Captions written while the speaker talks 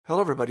Hello,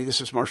 everybody. This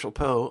is Marshall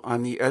Poe.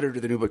 I'm the editor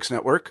of the New Books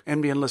Network.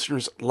 NBN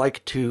listeners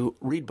like to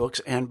read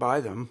books and buy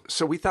them.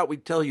 So we thought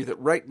we'd tell you that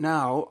right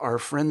now, our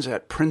friends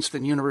at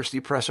Princeton University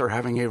Press are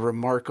having a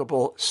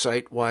remarkable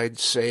site-wide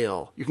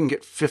sale. You can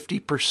get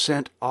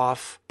 50%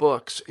 off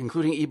books,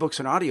 including ebooks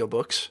and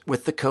audiobooks,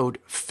 with the code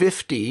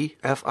 50,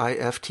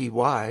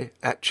 F-I-F-T-Y,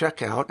 at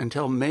checkout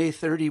until May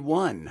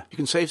 31. You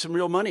can save some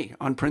real money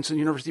on Princeton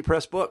University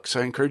Press books.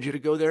 I encourage you to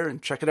go there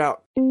and check it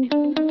out.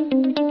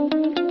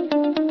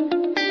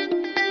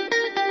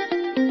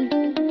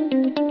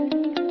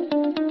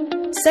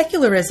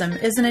 Secularism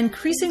is an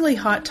increasingly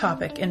hot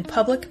topic in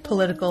public,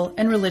 political,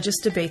 and religious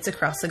debates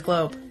across the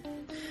globe.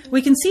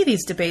 We can see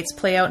these debates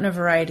play out in a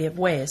variety of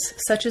ways,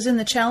 such as in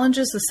the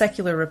challenges the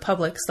secular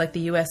republics like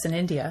the US and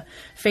India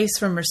face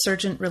from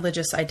resurgent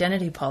religious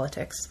identity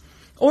politics,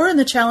 or in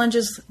the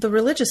challenges the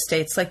religious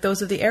states like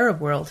those of the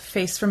Arab world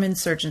face from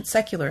insurgent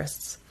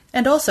secularists,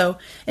 and also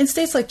in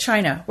states like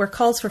China, where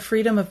calls for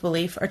freedom of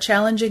belief are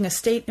challenging a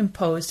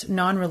state-imposed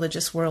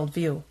non-religious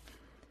worldview.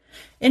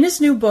 In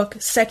his new book,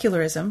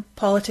 Secularism,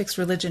 Politics,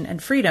 Religion,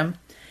 and Freedom,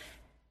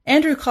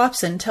 Andrew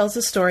Copson tells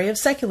the story of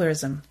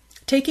secularism,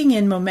 taking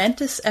in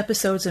momentous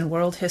episodes in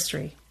world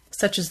history,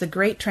 such as the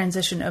great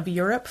transition of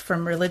Europe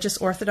from religious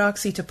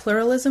orthodoxy to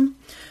pluralism,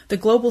 the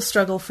global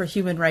struggle for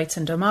human rights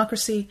and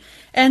democracy,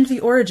 and the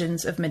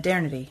origins of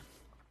modernity.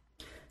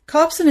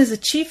 Copson is a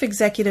chief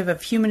executive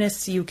of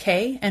Humanists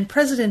UK and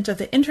president of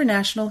the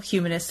International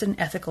Humanist and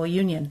Ethical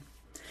Union.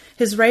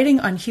 His writing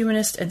on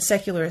humanist and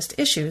secularist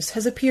issues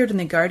has appeared in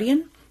The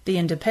Guardian, The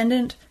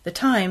Independent, The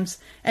Times,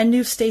 and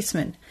New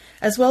Statesman,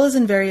 as well as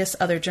in various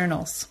other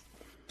journals.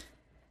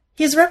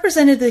 He has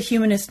represented the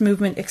humanist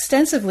movement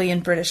extensively in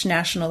British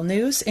national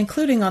news,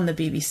 including on the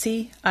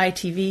BBC,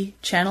 ITV,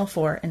 Channel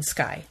 4, and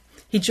Sky.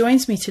 He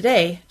joins me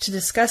today to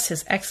discuss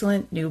his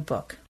excellent new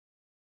book.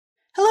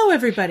 Hello,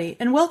 everybody,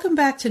 and welcome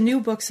back to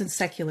New Books in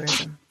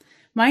Secularism.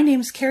 My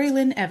name's Carrie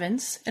Lynn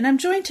Evans, and I'm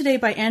joined today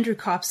by Andrew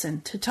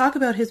Copson to talk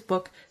about his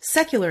book,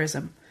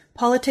 Secularism,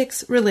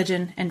 Politics,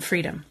 Religion, and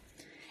Freedom.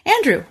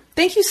 Andrew,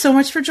 thank you so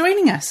much for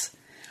joining us.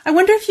 I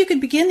wonder if you could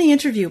begin the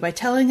interview by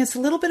telling us a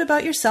little bit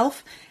about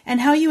yourself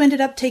and how you ended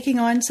up taking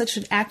on such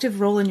an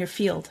active role in your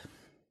field.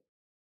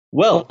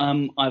 Well,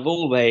 I've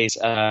always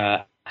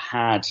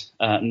had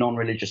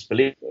non-religious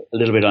belief, a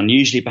little bit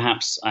unusually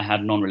perhaps. I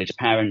had non-religious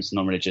parents,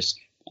 non-religious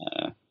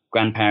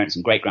grandparents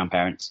and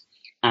great-grandparents.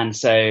 And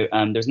so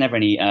there was never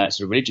any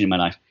sort of religion in my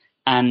life.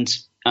 And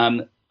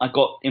I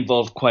got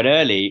involved quite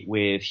early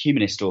with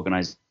humanist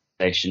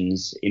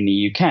organisations in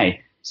the UK.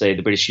 So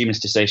the British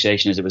Humanist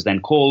Association, as it was then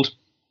called,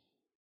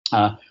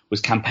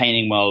 was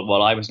campaigning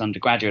while I was an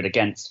undergraduate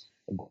against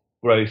the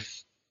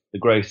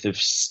growth of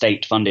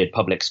state-funded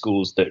public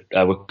schools that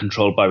were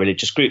controlled by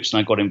religious groups. And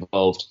I got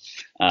involved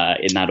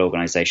in that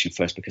organisation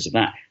first because of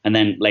that. And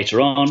then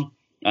later on,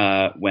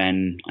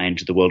 when I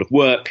entered the world of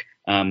work,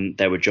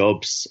 there were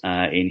jobs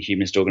in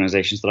humanist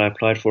organisations that I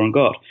applied for and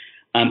got.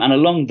 And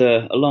along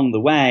the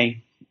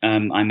way,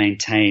 I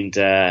maintained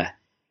an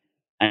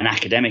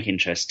academic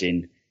interest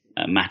in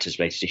matters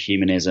related to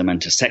humanism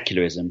and to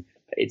secularism.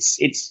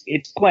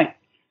 It's quite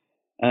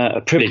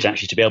a privilege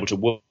actually to be able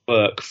to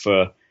work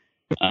for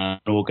an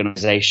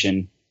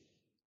organisation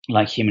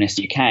like Humanist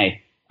UK,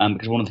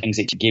 because one of the things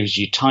it gives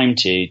you time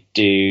to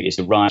do is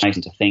to write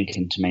and to think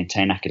and to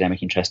maintain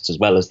academic interests as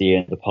well as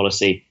the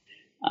policy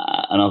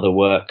and other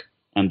work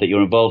that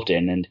you're involved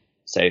in. And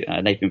so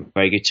they've been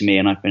very good to me,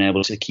 and I've been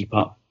able to keep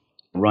up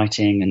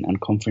writing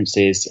and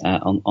conferences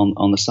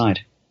on the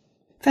side.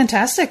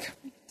 Fantastic.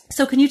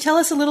 So can you tell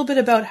us a little bit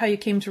about how you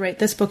came to write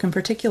this book in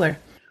particular?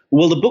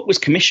 Well, the book was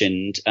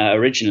commissioned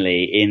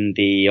originally in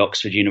the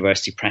Oxford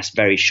University Press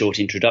Very Short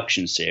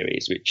Introduction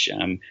series, which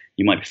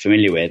you might be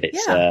familiar with.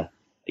 It's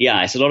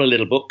it's a lot of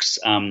little books,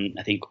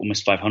 I think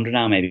almost 500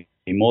 now, maybe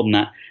more than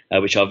that,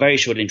 which are very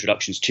short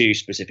introductions to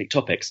specific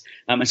topics.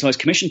 And so I was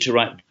commissioned to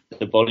write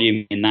the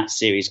volume in that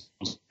series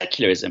on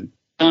secularism.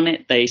 On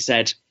it, they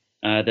said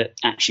that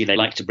actually they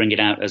like to bring it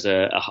out as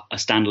a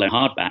standalone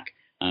hardback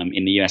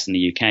in the US and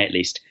the UK at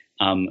least,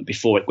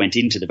 before it went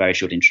into the very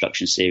short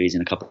introduction series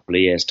in a couple of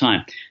years'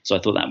 time. So I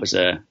thought that was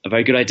a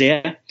very good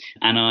idea,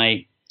 and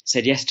I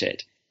said yes to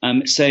it.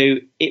 So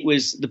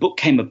the book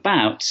came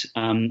about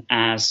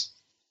as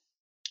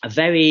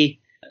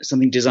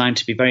something designed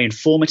to be very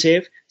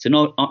informative, so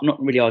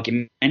not really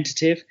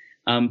argumentative,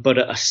 but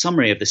a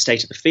summary of the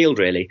state of the field,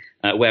 really,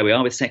 where we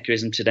are with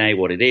secularism today,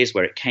 what it is,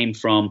 where it came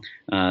from,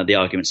 the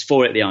arguments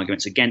for it, the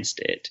arguments against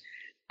it.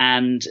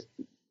 And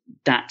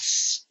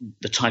that's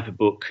the type of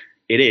book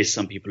it is.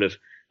 Some people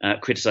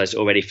have criticized it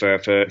already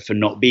for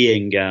not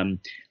being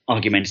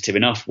argumentative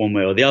enough one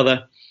way or the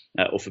other,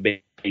 or for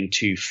being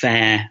too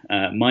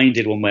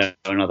fair-minded one way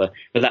or another.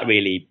 But that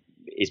really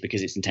is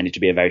because it's intended to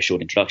be a very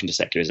short introduction to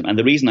secularism. And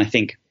the reason I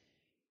think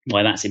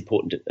why that's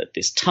important at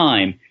this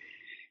time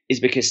is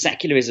because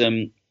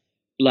secularism,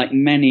 like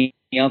many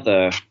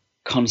other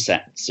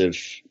concepts of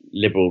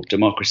liberal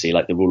democracy,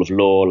 like the rule of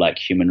law, like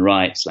human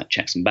rights, like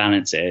checks and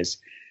balances,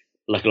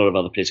 like a lot of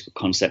other political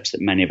concepts that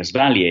many of us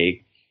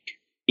value,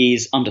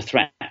 is under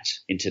threat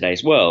in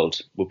today's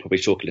world. We'll probably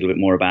talk a little bit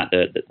more about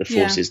the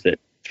forces that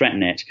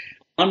threaten it.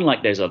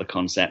 Unlike those other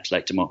concepts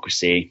like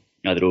democracy,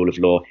 the rule of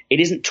law, it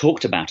isn't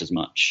talked about as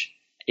much.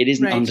 It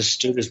isn't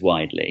understood as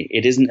widely.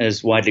 It isn't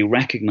as widely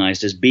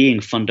recognized as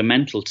being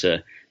fundamental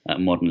to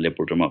modern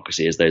liberal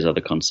democracy as those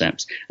other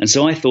concepts. And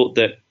so I thought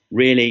that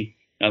really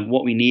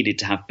what we needed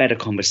to have better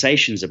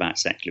conversations about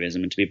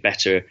secularism and to be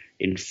better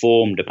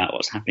informed about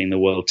what's happening in the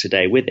world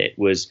today with it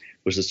was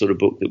the sort of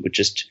book that would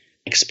just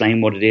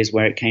explain what it is,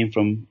 where it came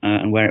from,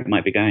 and where it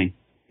might be going.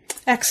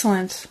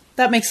 Excellent.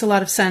 That makes a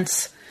lot of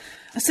sense.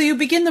 So you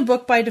begin the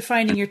book by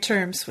defining your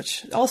terms,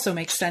 which also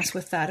makes sense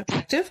with that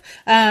objective.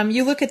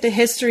 You look at the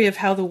history of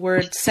how the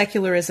word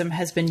secularism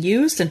has been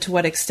used and to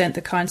what extent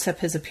the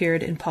concept has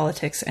appeared in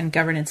politics and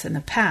governance in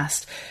the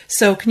past.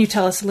 So can you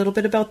tell us a little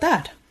bit about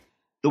that?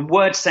 The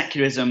word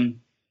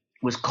secularism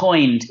was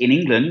coined in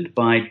England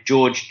by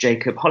George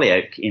Jacob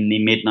Holyoake in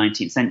the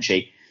mid-19th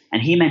century,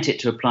 and he meant it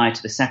to apply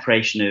to the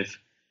separation of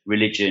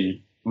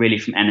religion really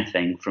from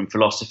anything, from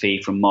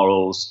philosophy, from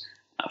morals,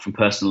 from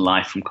personal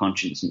life, from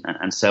conscience,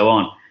 and so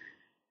on.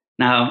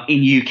 Now,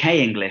 in UK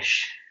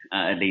English,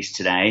 at least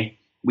today,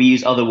 we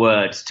use other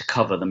words to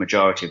cover the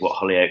majority of what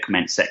Holyoake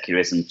meant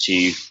secularism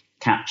to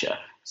capture.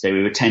 So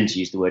we would tend to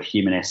use the word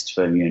humanist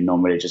for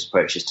non-religious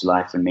approaches to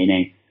life and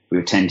meaning. We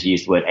would tend to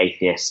use the word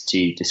atheist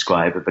to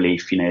describe a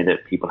belief,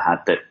 that people had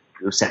that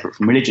was separate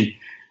from religion.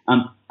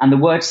 And the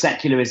word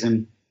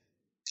secularism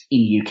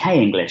in UK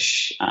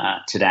English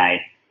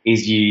today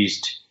is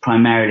used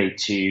primarily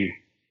to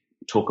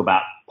talk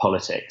about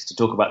politics, to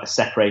talk about the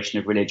separation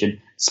of religion,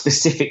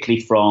 specifically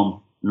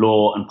from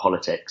law and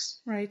politics.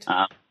 Right.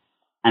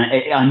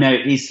 I know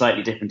it is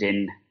slightly different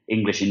in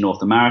English in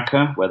North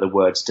America, where the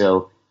word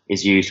still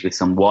is used with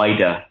some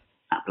wider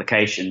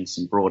applications,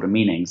 some broader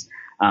meanings.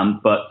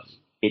 But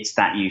it's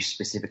that use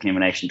specifically in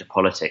relation to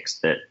politics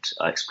that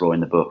I explore in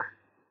the book.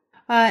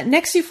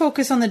 Next, you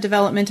focus on the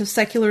development of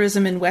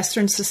secularism in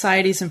Western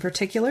societies in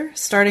particular,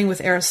 starting with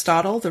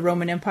Aristotle, the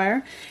Roman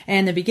Empire,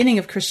 and the beginning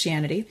of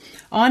Christianity,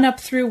 on up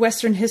through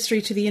Western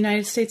history to the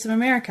United States of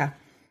America.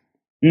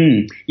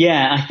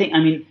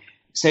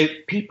 So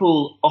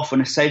people often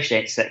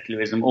associate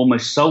secularism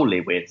almost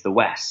solely with the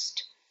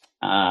West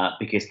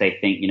because they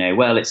think,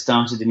 it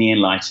started in the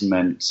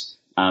Enlightenment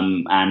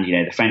and,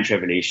 the French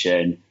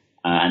Revolution,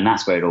 and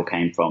that's where it all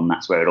came from.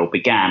 That's where it all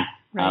began.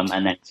 Right.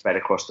 And then it spread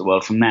across the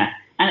world from there.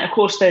 And of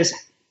course, there's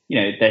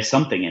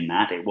something in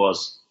that. It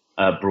was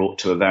brought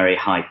to a very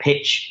high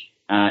pitch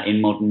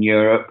in modern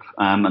Europe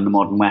and the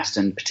modern West,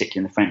 and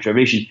particularly in the French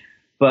Revolution.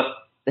 But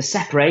the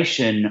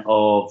separation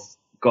of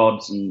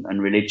gods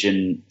and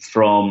religion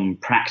from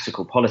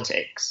practical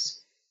politics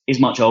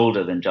is much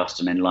older than just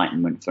an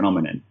Enlightenment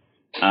phenomenon.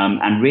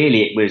 And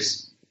really, it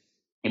was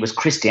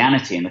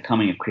Christianity and the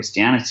coming of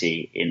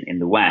Christianity in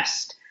the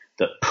West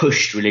that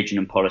pushed religion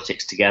and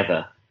politics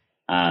together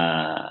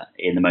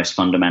in the most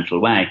fundamental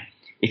way.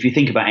 If you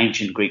think about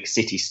ancient Greek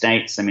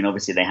city-states,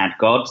 obviously they had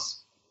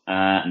gods,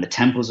 and the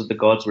temples of the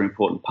gods were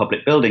important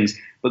public buildings,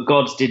 but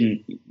gods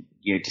didn't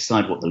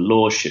decide what the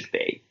laws should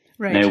be.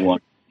 Right.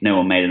 No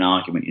one made an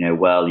argument,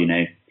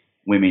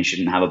 women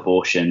shouldn't have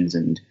abortions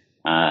and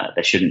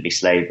there shouldn't be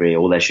slavery,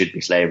 or there should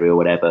be slavery or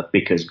whatever,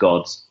 because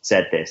gods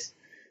said this.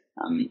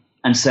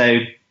 And so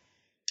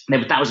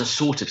that was a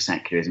sort of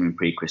secularism in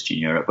pre-Christian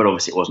Europe, but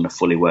obviously it wasn't a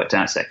fully worked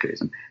out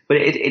secularism. But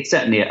it's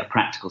certainly a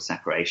practical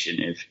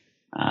separation of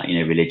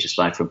religious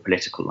life from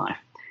political life.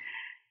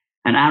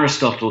 And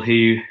Aristotle,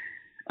 who,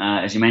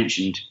 as you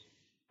mentioned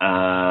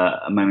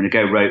a moment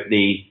ago, wrote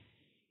the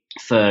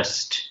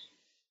first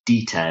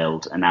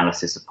detailed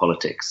analysis of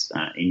politics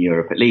in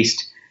Europe, at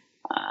least,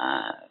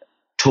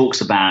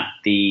 talks about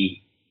the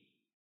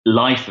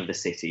life of the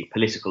city,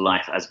 political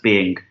life, as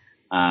being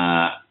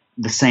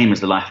the same as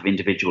the life of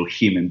individual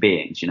human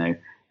beings.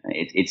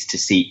 It's to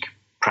seek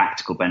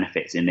practical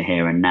benefits in the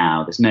here and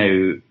now. There's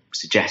no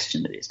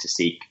suggestion that it's to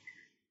seek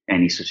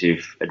any sort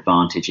of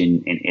advantage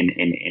in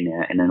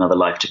another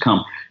life to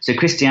come. So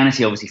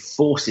Christianity obviously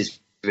forces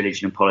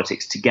religion and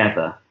politics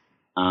together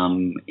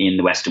in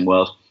the Western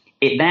world.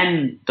 It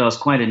then does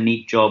quite a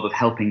neat job of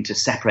helping to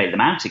separate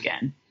them out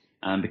again,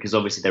 because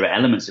obviously there are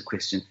elements of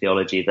Christian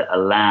theology that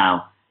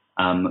allow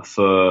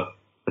for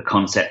the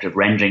concept of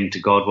rendering to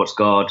God what's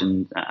God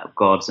and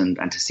God's and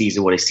to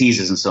Caesar what is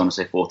Caesar's, and so on and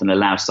so forth, and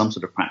allow some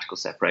sort of practical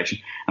separation.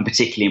 And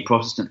particularly in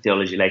Protestant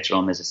theology later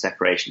on, there's a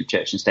separation of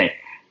church and state.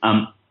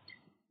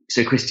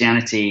 So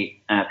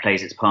Christianity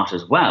plays its part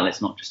as well.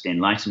 It's not just the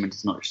Enlightenment,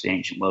 it's not just the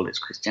ancient world, it's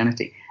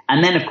Christianity.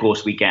 And then, of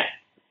course, we get,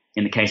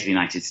 in the case of the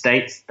United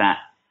States, that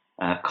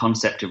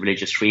concept of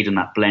religious freedom,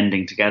 that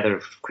blending together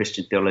of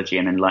Christian theology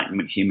and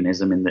Enlightenment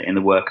humanism in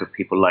the work of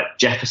people like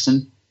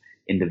Jefferson,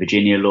 in the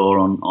Virginia law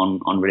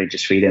on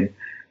religious freedom,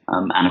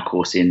 and of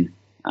course in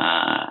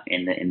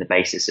the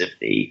basis of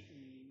the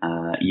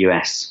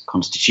U.S.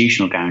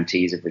 constitutional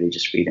guarantees of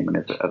religious freedom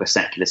and of a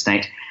secular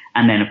state.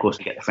 And then, of course,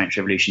 we get the French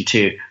Revolution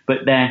too.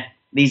 But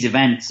these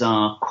events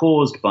are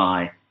caused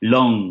by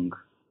long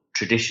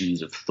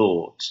traditions of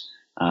thought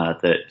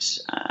that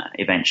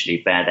eventually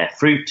bear their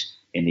fruit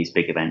in these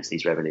big events,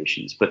 these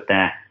revolutions, but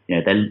they're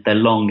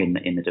long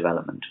in the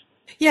development.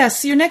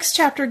 Yes, your next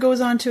chapter goes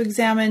on to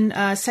examine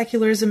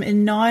secularism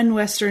in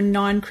non-Western,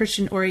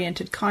 non-Christian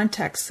oriented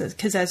contexts,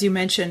 because as you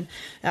mentioned,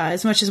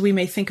 as much as we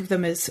may think of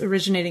them as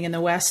originating in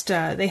the West,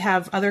 they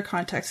have other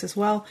contexts as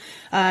well.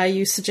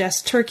 You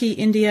suggest Turkey,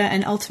 India,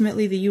 and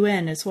ultimately the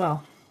UN as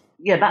well.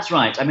 Yeah, that's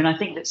right. I mean, I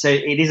think that, so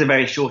it is a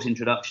very short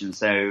introduction,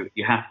 so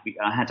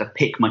I had to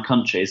pick my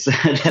countries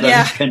that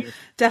I was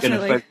going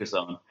to focus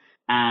on.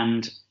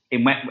 And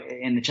in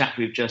the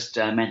chapter we've just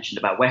mentioned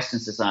about Western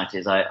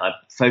societies, I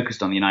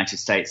focused on the United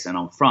States and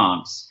on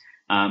France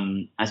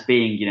as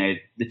being,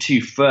 the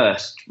two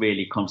first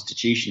really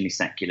constitutionally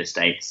secular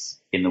states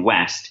in the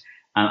West,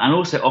 and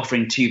also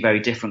offering two very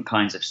different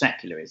kinds of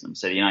secularism.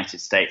 So the United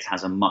States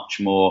has a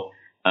much more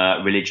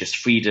religious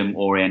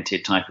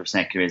freedom-oriented type of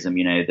secularism.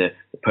 The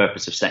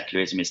purpose of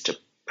secularism is to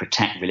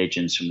protect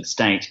religions from the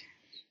state.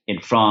 In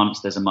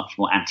France, there's a much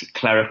more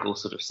anti-clerical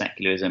sort of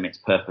secularism. Its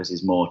purpose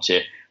is more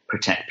to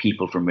protect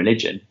people from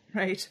religion.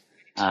 Right.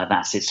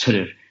 That's its sort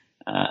of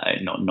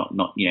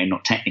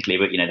not technically,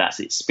 but that's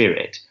its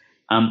spirit.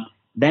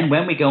 Then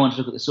when we go on to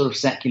look at the sort of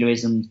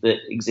secularisms that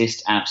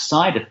exist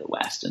outside of the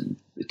West, and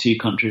the two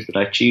countries that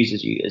I choose,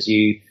 as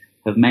you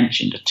have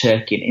mentioned, are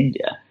Turkey and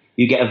India,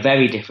 you get a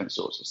very different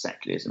sorts of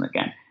secularism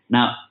again.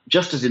 Now,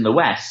 just as in the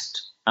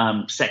West,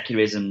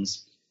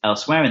 secularisms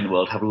elsewhere in the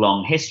world have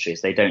long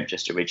histories. They don't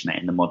just originate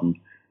in the modern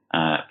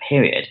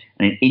period.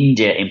 And in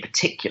India in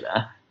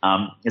particular,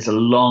 there's a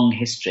long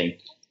history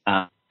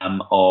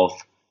of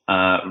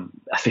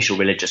official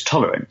religious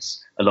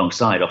tolerance,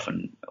 alongside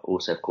often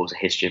also, of course, a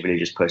history of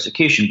religious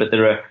persecution. But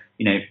there are,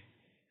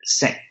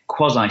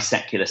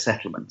 quasi-secular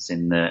settlements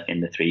in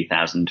the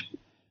 3,000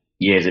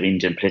 years of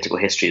Indian political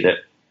history that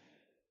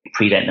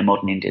predate the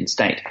modern Indian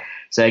state.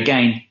 So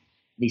again,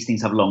 these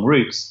things have long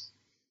roots,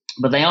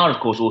 but they are, of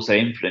course, also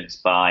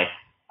influenced by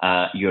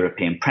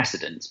European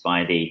precedents,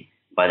 by the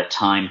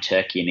time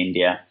Turkey and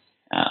India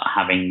are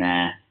having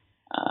their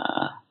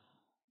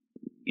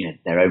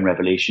own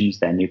revolutions,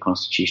 their new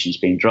constitutions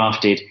being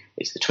drafted.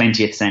 It's the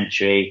 20th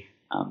century.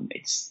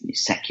 It's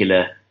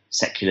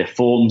secular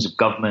forms of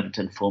government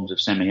and forms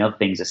of so many other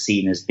things are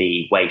seen as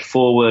the way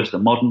forward, the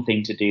modern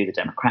thing to do, the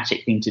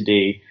democratic thing to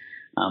do.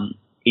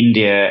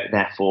 India,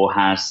 therefore,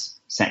 has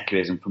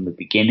secularism from the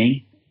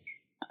beginning.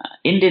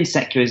 Indian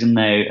secularism,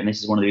 though, and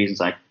this is one of the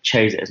reasons I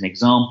chose it as an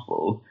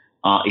example,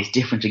 is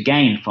different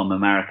again from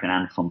American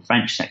and from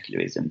French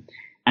secularism.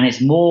 And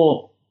it's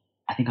more,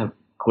 I think I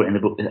call it in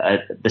the book,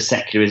 the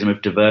secularism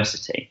of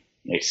diversity.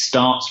 It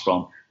starts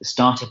from the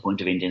starting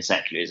point of Indian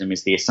secularism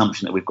is the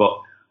assumption that we've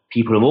got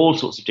people of all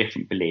sorts of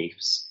different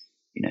beliefs,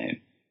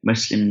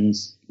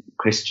 Muslims,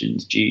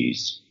 Christians,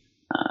 Jews,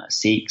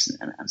 Sikhs,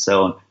 and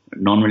so on,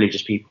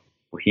 non-religious people,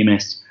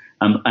 humanists,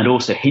 and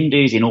also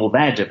Hindus in all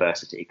their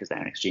diversity, because they're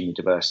an extremely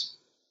diverse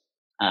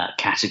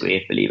category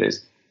of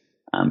believers,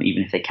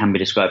 even if they can be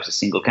described as a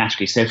single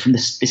category. So from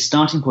this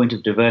starting point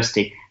of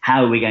diversity,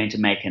 how are we going to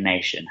make a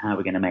nation? How are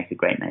we going to make a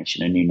great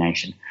nation, a new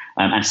nation?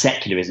 And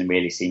secularism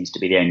really seems to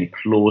be the only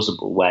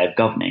plausible way of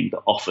governing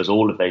that offers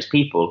all of those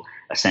people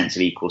a sense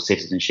of equal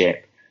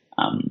citizenship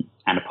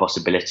and a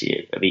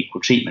possibility of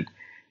equal treatment.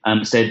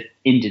 So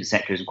Indian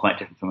secularism is quite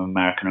different from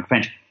American and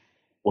French,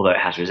 although it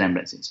has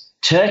resemblances.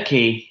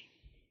 Turkey,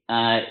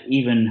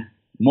 even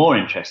more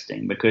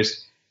interesting,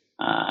 because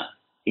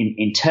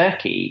in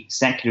Turkey,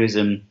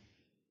 secularism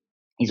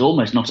is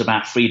almost not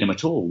about freedom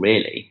at all,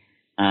 really.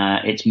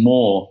 It's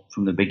more,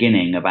 from the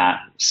beginning, about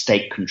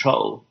state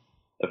control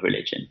of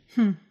religion.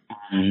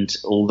 And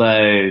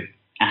although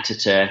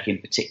Ataturk, in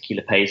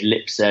particular, pays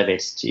lip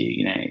service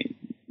to,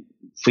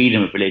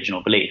 freedom of religion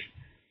or belief,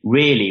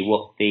 really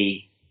what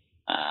the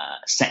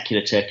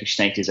secular Turkish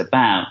state is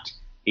about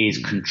is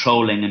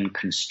controlling and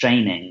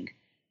constraining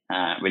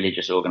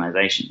religious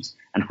organizations.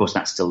 And of course,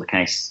 that's still the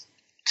case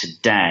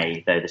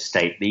today, though the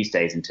state these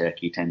days in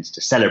Turkey tends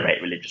to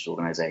celebrate religious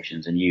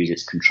organizations and use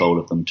its control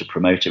of them to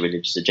promote a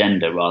religious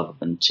agenda rather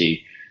than to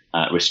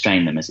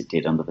restrain them, as it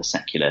did under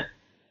secular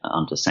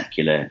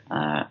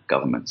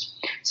governments.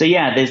 So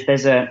yeah, there's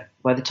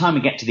by the time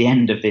we get to the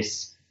end of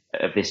this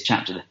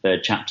chapter, the third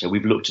chapter,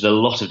 we've looked at a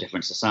lot of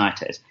different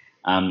societies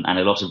and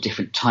a lot of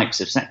different types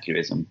of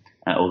secularism,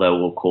 although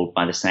all called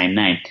by the same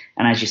name.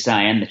 And as you say,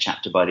 I end the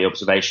chapter by the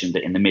observation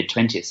that in the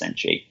mid-20th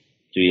century,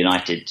 through the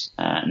United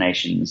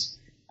Nations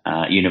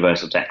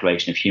Universal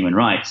Declaration of Human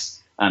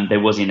Rights, there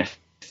was in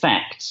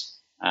effect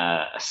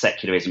a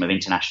secularism of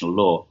international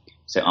law.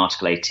 So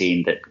Article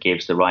 18 that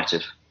gives the right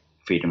of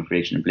freedom of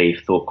religion and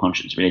belief, thought,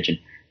 conscience, religion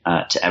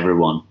to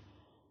everyone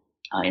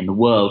in the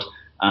world.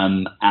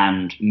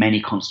 And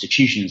many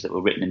constitutions that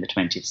were written in the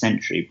 20th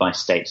century by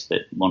states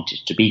that wanted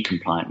to be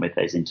compliant with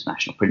those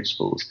international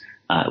principles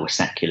were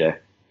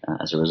secular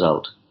as a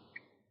result.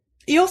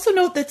 You also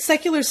note that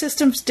secular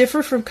systems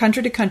differ from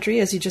country to country,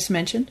 as you just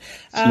mentioned.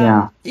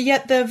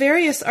 Yet the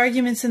various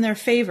arguments in their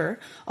favor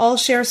all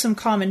share some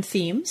common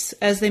themes,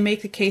 as they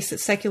make the case that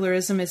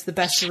secularism is the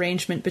best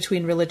arrangement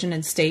between religion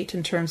and state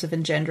in terms of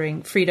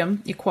engendering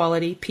freedom,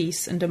 equality,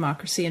 peace, and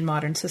democracy in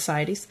modern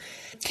societies.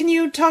 Can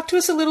you talk to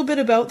us a little bit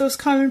about those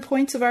common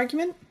points of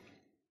argument?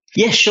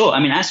 Yeah, sure. I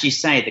mean, as you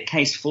say, the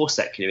case for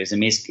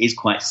secularism is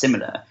quite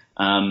similar.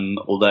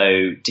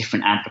 Although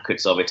different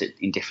advocates of it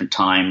in different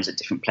times at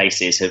different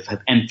places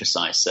have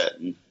emphasized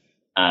certain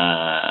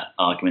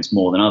arguments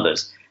more than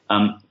others.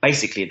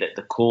 Basically,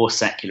 the core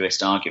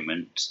secularist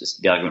argument,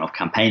 the argument of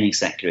campaigning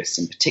secularists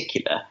in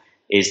particular,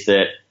 is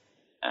that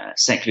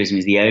secularism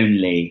is the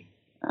only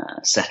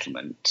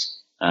settlement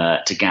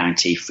to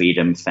guarantee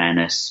freedom,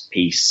 fairness,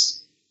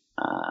 peace,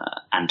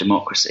 and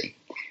democracy.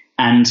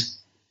 And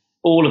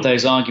all of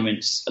those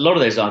arguments, a lot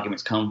of those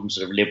arguments come from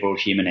sort of liberal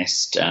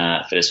humanist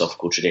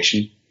philosophical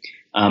tradition,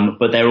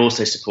 but they're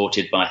also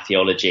supported by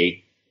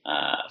theology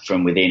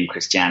from within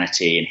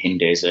Christianity and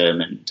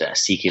Hinduism and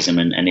Sikhism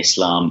and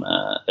Islam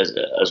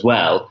as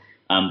well.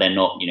 They're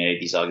not,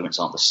 these arguments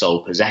aren't the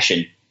sole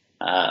possession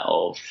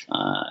of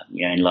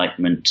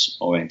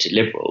Enlightenment-oriented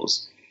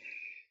liberals.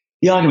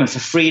 The argument for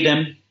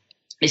freedom,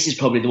 this is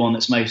probably the one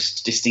that's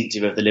most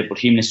distinctive of the liberal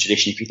humanist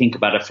tradition. If you think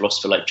about a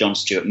philosopher like John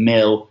Stuart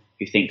Mill,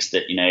 who thinks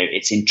that,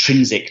 it's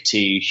intrinsic to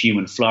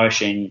human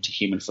flourishing, to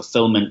human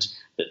fulfillment,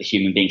 that the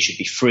human being should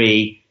be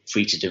free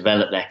to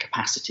develop their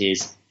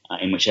capacities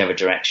in whichever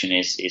direction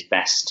is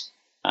best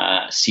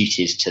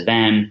suited to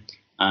them.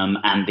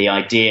 And the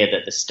idea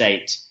that the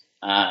state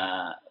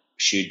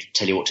should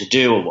tell you what to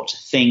do or what to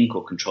think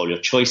or control your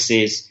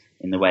choices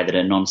in the way that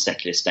a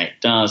non-secular state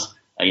does,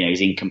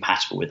 is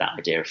incompatible with that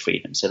idea of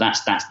freedom. So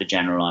that's the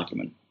general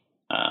argument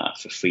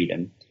for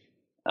freedom.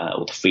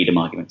 Or the freedom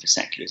argument for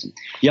secularism.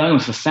 The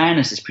argument for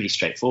fairness is pretty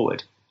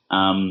straightforward.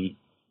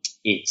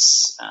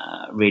 It's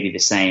really the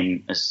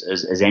same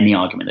as any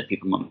argument that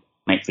people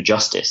make for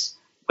justice,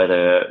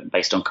 whether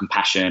based on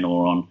compassion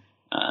or on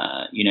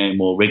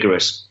more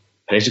rigorous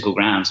political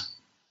grounds.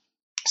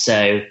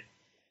 So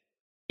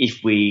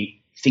if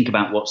we think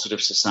about what sort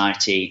of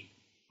society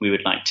we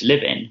would like to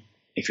live in,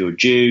 if you're a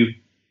Jew,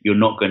 you're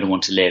not going to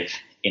want to live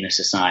in a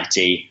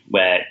society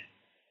where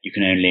you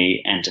can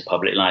only enter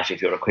public life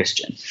if you're a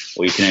Christian,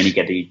 or you can only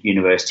get a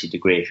university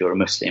degree if you're a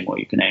Muslim, or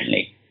you can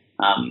only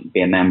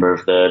be a member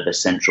of the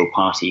central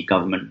party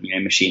government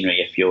machinery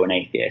if you're an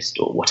atheist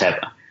or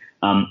whatever.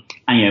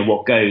 And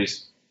what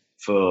goes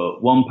for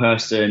one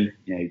person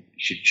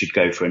should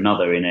go for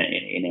another in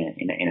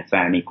a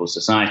fair and equal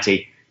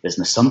society. There's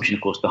an assumption,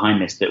 of course,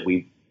 behind this that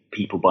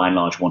people by and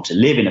large want to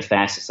live in a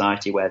fair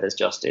society where there's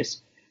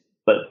justice,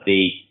 but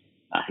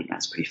I think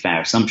that's a pretty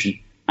fair assumption.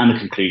 And the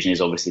conclusion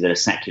is obviously that a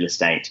secular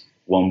state,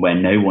 one where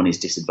no one is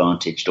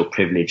disadvantaged or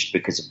privileged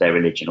because of their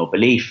religion or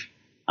belief,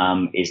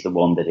 is the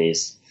one that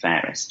is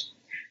fairest.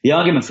 The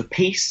argument for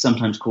peace,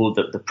 sometimes called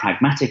the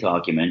pragmatic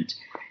argument,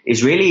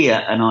 is really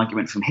an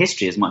argument from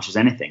history as much as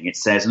anything. It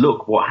says,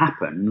 look, what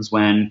happens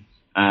when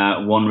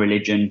one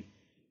religion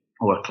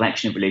or a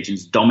collection of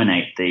religions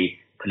dominate the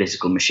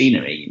political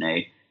machinery?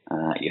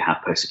 You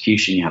have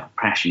persecution, you have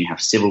oppression, you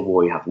have civil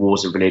war, you have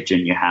wars of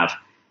religion, you have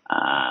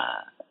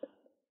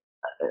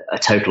a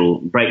total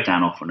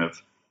breakdown often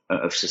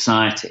of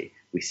society.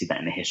 We see that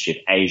in the history of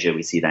Asia.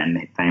 We see that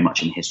very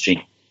much in the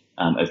history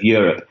of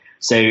Europe.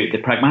 So the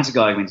pragmatic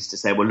argument is to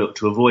say, well, look,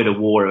 to avoid a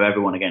war of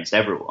everyone against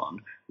everyone,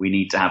 we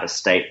need to have a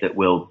state that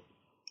will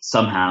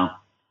somehow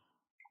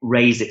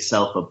raise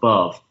itself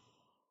above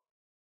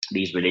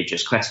these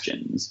religious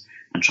questions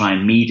and try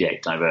and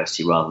mediate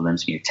diversity rather than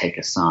take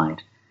a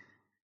side.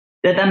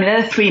 There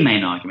are three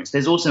main arguments.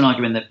 There's also an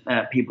argument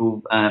that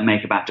people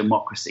make about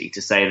democracy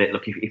to say that,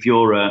 look, if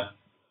you're a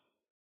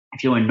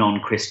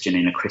non-Christian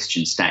in a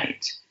Christian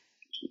state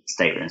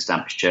with an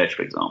established church,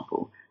 for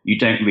example, you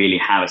don't really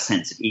have a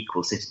sense of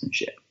equal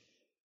citizenship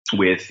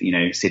with,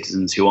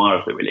 citizens who are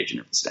of the religion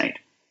of the state.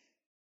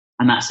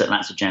 And that's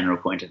a general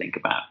point to think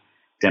about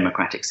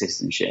democratic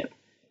citizenship.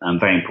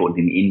 Very important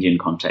in the Indian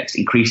context,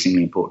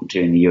 increasingly important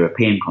too in the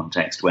European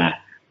context where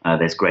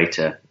there's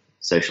greater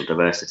social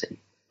diversity.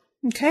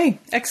 Okay,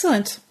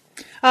 excellent.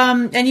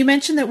 And you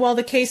mentioned that while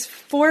the case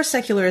for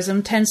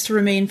secularism tends to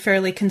remain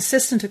fairly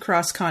consistent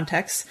across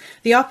contexts,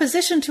 the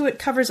opposition to it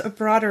covers a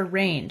broader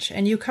range,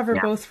 and you cover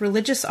both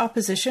religious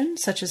opposition,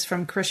 such as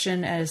from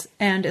Christian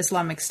and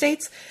Islamic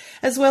states,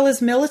 as well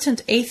as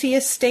militant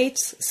atheist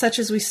states, such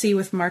as we see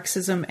with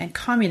Marxism and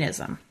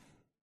communism.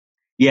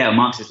 Yeah,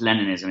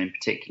 Marxist-Leninism in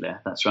particular,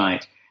 that's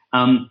right.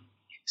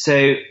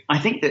 So I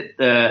think that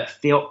the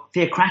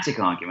theocratic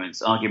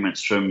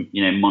arguments from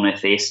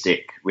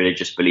monotheistic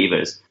religious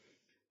believers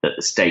that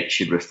the state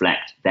should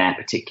reflect their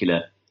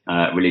particular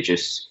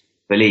religious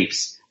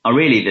beliefs are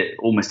really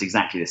almost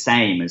exactly the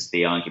same as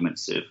the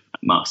arguments of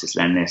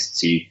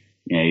Marxist-Leninists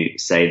who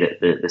say that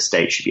the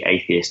state should be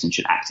atheist and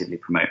should actively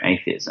promote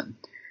atheism.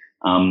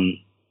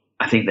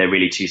 I think they're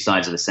really two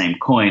sides of the same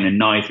coin,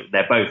 and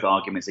they're both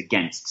arguments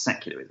against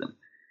secularism.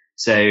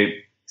 So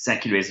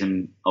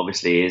secularism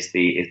obviously is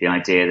the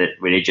idea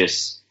that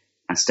religious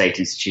and state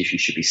institutions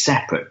should be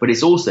separate. But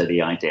it's also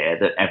the idea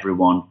that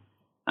everyone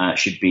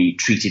should be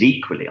treated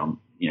equally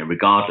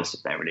regardless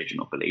of their religion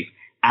or belief,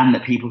 and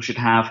that people should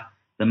have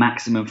the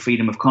maximum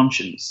freedom of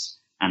conscience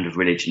and of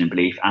religion and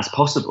belief as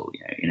possible,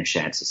 in a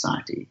shared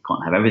society. You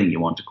can't have everything you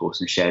want, of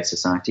course, in a shared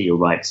society. Your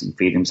rights and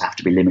freedoms have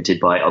to be limited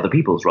by other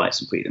people's rights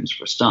and freedoms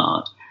for a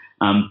start.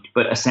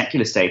 But a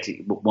secular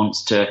state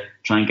wants to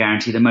try and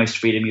guarantee the most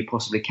freedom you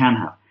possibly can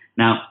have.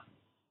 Now,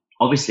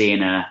 obviously,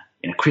 in a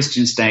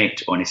Christian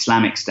state or an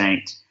Islamic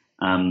state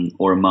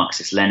or a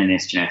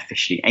Marxist-Leninist,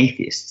 officially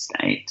atheist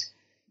state,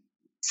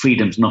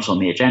 freedom's not on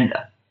the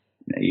agenda.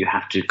 You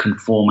have to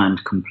conform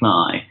and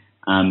comply,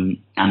 and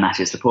that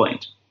is the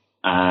point.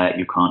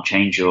 You can't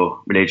change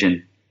your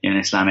religion in an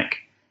Islamic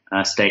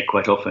state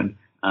quite often.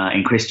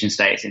 In Christian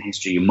states in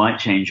history, you might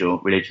change your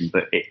religion,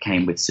 but it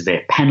came with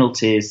severe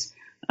penalties,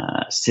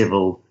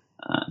 civil,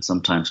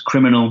 sometimes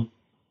criminal.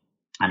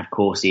 And of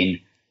course, in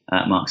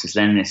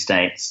Marxist-Leninist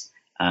states,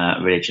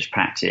 religious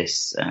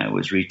practice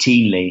was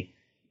routinely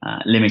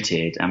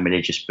limited, and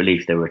religious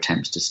belief, there were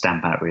attempts to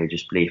stamp out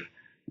religious belief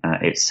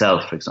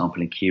itself, for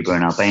example, in Cuba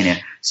and Albania,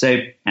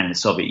 and in the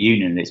Soviet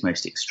Union at its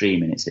most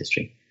extreme in its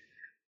history.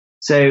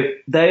 So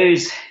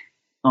those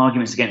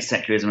arguments against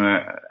secularism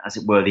are, as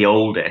it were, the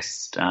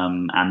oldest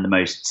and the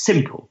most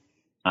simple.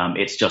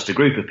 It's just a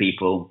group of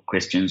people,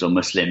 Christians or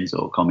Muslims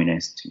or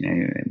communists,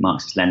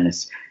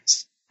 Marxist-Leninists,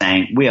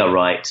 saying we are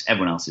right,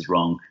 everyone else is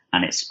wrong,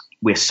 and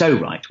we're so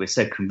right, we're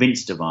so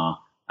convinced of our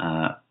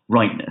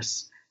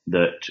rightness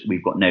that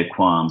we've got no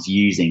qualms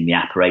using the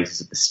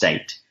apparatus of the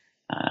state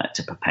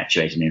to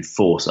perpetuate and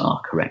enforce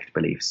our correct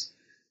beliefs.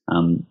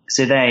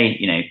 So they're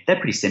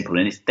pretty simple,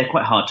 and they're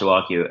quite hard to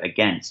argue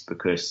against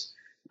because,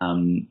 a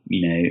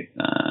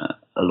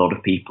lot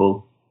of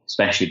people,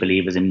 especially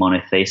believers in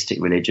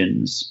monotheistic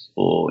religions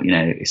or,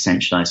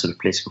 essentialized sort of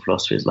political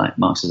philosophies like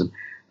Marxism,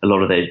 a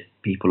lot of those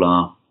people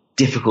are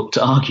difficult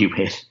to argue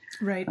with.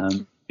 Right.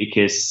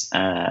 Because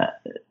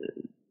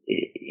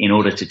in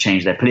order to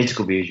change their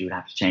political views, you would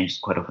have to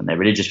change quite often their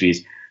religious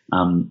views.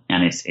 And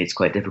it's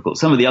quite difficult.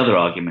 Some of the other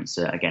arguments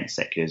against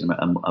secularism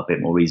are a bit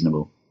more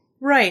reasonable.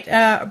 Right.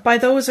 By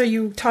those, are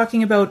you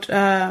talking about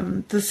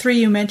the three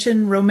you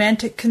mentioned,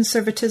 romantic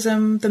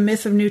conservatism, the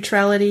myth of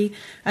neutrality,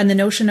 and the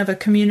notion of a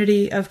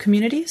community of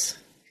communities?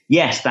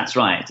 Yes, that's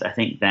right. I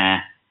think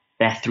they're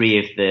three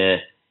of the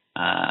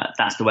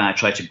that's the way I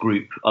try to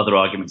group other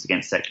arguments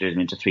against secularism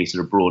into three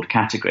sort of broad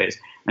categories.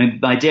 I mean,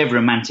 the idea of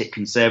romantic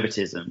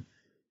conservatism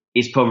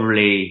is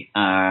probably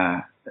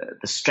the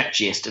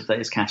stretchiest of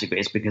those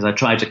categories, because I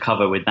try to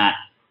cover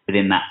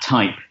within that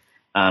type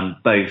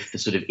both the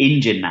sort of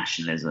Indian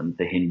nationalism,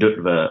 the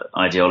Hindutva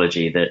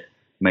ideology that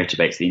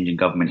motivates the Indian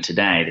government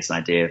today, this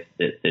idea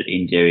that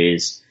India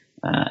is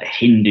a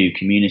Hindu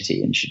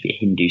community and should be a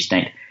Hindu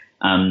state,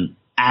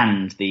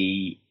 and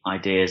the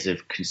ideas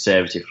of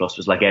conservative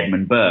philosophers like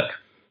Edmund Burke,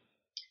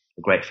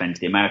 a great friend to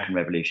the American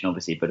Revolution,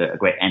 obviously, but a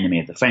great enemy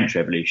of the French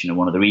Revolution. And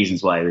one of the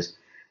reasons why he was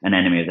an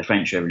enemy of the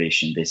French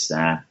Revolution, this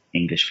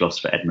English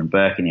philosopher Edmund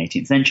Burke in the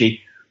 18th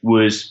century,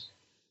 was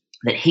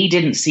that he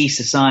didn't see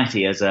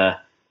society as a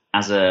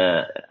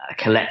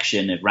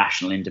collection of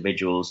rational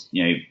individuals,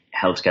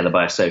 held together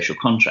by a social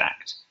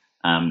contract,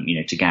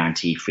 to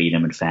guarantee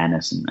freedom and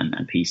fairness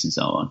and peace and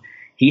so on.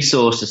 He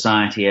saw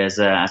society as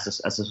a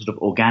sort of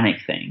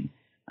organic thing,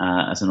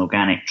 as an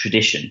organic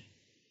tradition.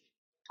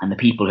 And the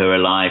people who are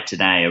alive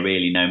today are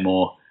really no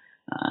more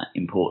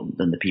important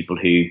than the people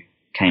who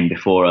came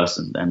before us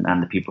and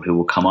the people who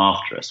will come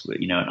after us.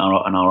 And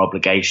our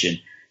obligation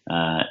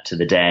to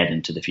the dead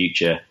and to the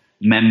future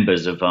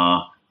members of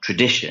our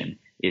tradition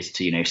is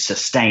to,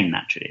 sustain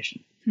that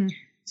tradition.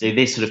 So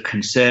this sort of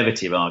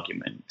conservative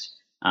argument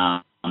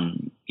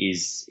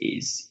is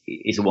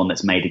one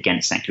that's made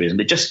against secularism.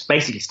 It just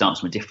basically starts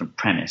from a different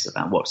premise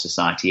about what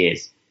society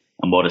is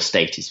and what a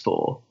state is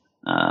for,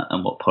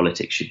 and what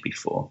politics should be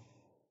for.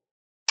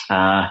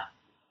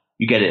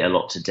 You get it a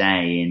lot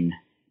today in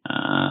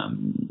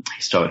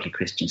historically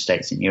Christian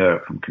states in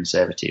Europe from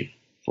conservative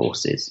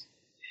forces.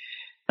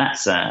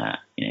 That's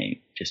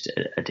just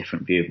a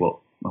different view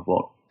of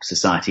what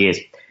society is.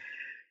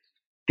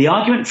 The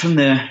argument from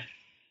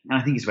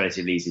I think it's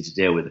relatively easy to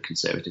deal with the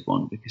conservative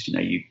one, because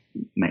you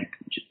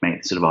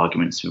make sort of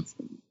arguments of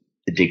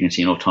the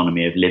dignity and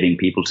autonomy of living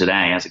people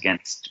today as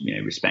against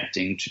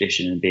respecting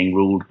tradition and being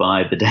ruled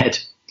by the dead.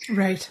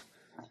 Right.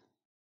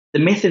 The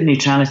myth of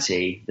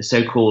neutrality, the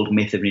so-called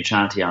myth of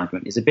neutrality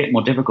argument, is a bit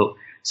more difficult.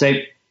 So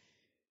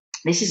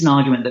this is an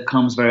argument that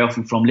comes very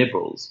often from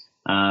liberals,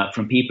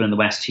 from people in the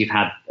West who've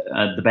had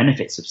the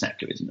benefits of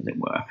secularism, as it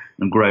were,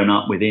 and grown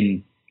up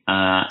within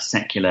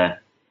secular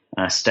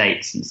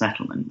states and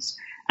settlements.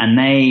 And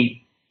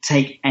they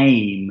take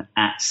aim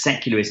at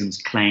secularism's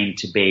claim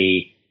to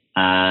be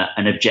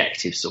an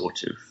objective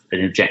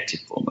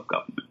form of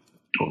government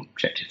or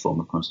objective form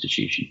of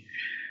constitution.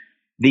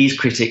 These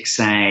critics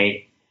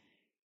say,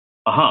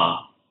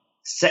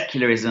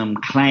 secularism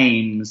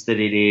claims that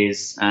it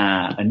is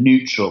a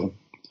neutral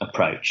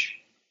approach,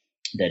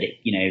 that it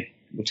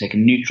will take a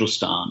neutral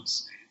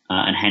stance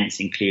and hence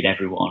include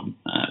everyone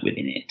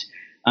within it.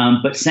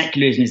 But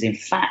secularism is in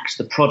fact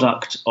the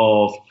product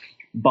of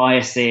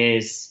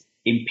biases,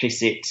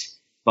 implicit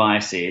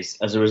biases,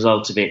 as a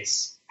result of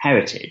its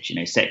heritage. You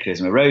know,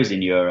 secularism arose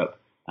in Europe.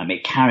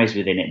 It carries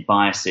within it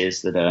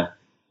biases that are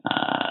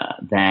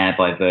there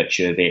by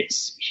virtue of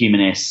its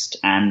humanist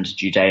and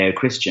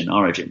Judeo-Christian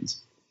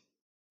origins.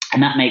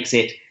 And that makes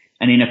it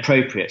an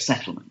inappropriate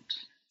settlement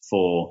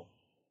for,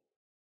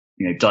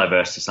 you know,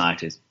 diverse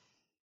societies,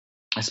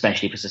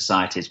 especially for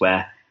societies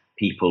where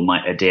people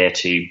might adhere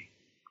to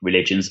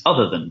religions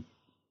other than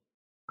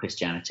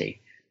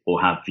Christianity or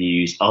have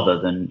views other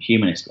than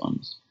humanist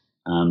ones.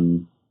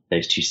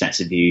 Those two sets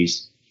of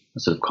views, a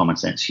sort of common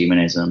sense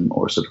humanism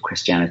or a sort of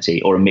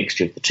Christianity or a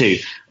mixture of the two,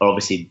 are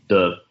obviously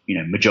the, you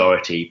know,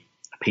 majority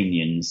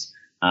opinions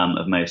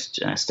of most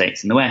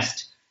states in the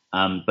West.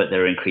 But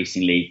there are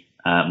increasingly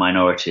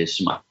minorities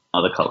from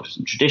other cultures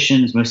and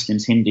traditions,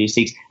 Muslims, Hindus,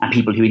 Sikhs, and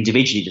people who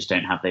individually just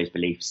don't have those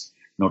beliefs,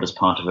 not as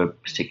part of a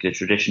particular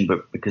tradition,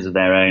 but because of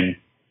their own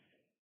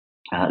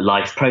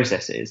life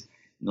processes,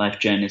 life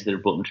journeys that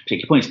have brought them to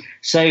particular points.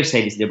 So,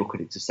 say these liberal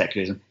critics of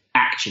secularism,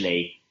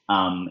 actually,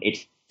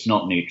 it's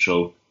not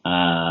neutral.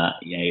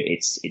 You know,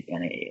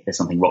 there's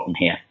something rotten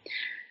here.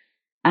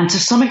 And to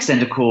some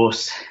extent, of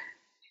course,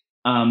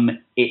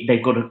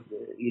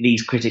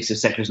 these critics of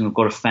secularism have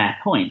got a fair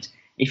point.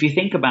 If you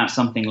think about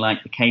something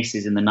like the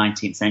cases in the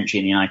 19th century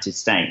in the United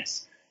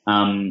States,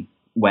 when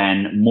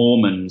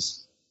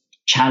Mormons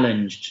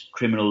challenged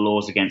criminal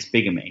laws against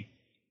bigamy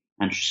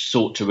and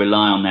sought to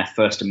rely on their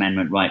First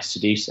Amendment rights to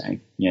do so,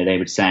 you know, they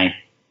would say,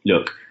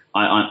 look,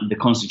 the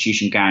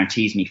Constitution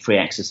guarantees me free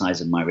exercise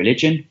of my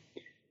religion.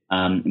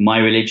 My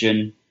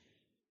religion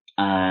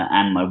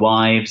and my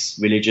wife's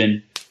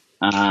religion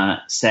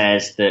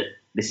says that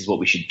this is what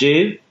we should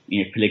do.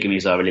 You know, polygamy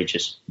is our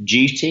religious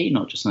duty,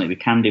 not just something we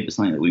can do, but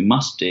something that we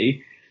must do.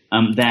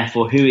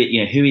 Therefore, who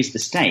is the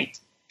state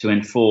to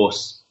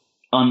enforce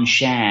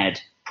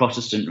unshared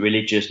Protestant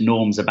religious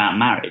norms about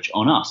marriage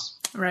on us?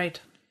 Right.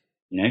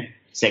 You know,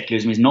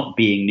 secularism is not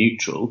being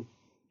neutral,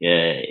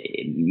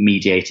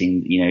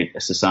 mediating, you know, a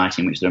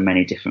society in which there are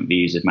many different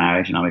views of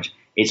marriage and marriage.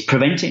 It's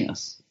preventing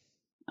us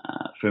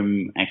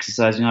from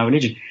exercising our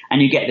religion.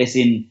 And you get this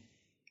in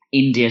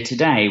India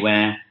today,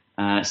 where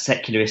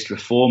secularist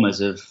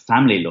reformers of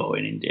family law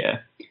in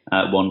India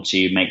want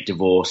to make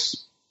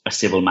divorce a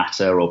civil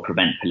matter or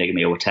prevent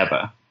polygamy or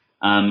whatever.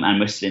 And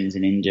Muslims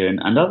in India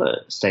and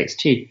other states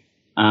too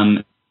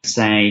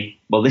say,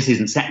 well, this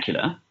isn't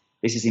secular.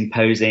 This is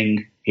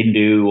imposing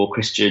Hindu or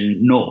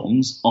Christian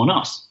norms on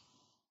us.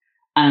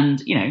 And,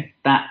 you know,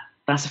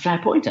 that's a fair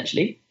point,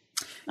 actually.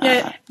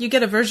 Yeah, you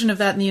get a version of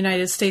that in the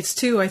United States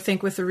too, I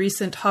think, with the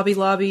recent Hobby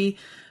Lobby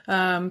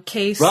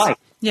case. Right.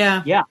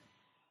 Yeah. Yeah,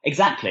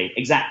 exactly.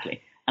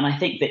 And I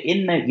think that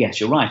yes,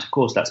 you're right, of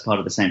course, that's part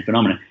of the same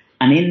phenomenon.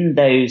 And in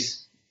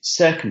those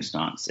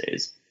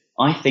circumstances,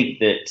 I think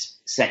that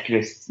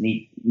secularists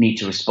need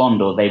to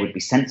respond, or they would be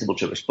sensible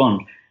to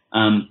respond,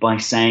 by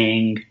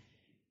saying,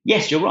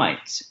 yes, you're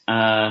right.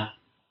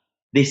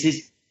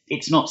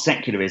 It's not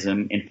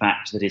secularism, in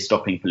fact, that is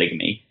stopping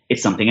polygamy.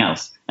 It's something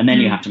else. And then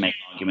you have to make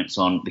arguments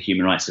on the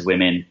human rights of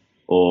women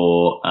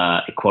or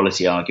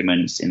equality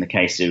arguments in the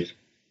case of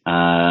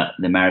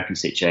the American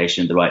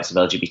situation, the rights of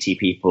LGBT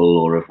people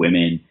or of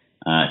women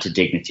to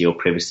dignity or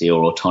privacy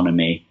or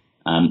autonomy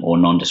or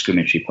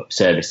non-discriminatory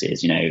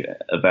services, you know,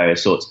 of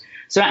various sorts.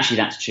 So actually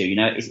that's true. You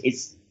know,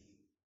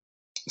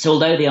 so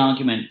although the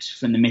argument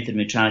from the myth of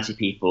neutrality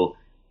people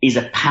is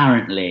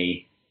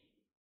apparently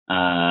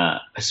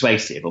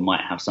persuasive or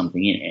might have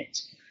something in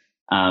it,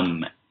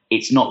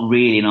 it's not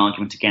really an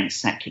argument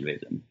against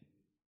secularism.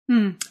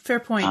 Fair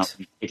point.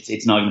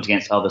 It's an argument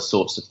against other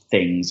sorts of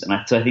things. And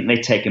so I think they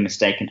take a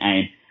mistaken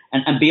aim.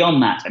 And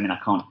beyond that, I mean, I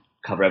can't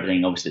cover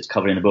everything, obviously, it's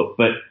covered in the book,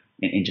 but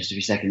in just a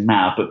few seconds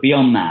now. But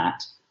beyond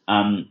that,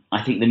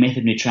 I think the myth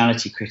of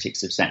neutrality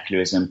critics of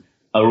secularism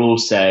are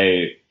also,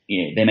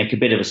 you know, they make a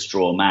bit of a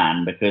straw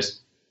man,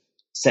 because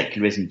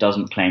secularism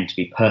doesn't claim to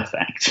be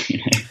perfect. You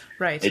know,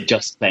 right?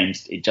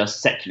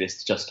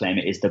 Secularists just claim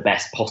it is the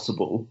best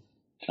possible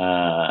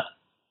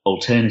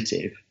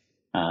alternative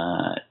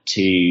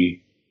to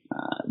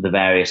the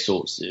various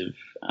sorts of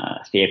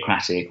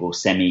theocratic or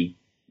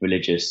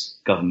semi-religious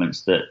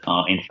governments that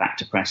are in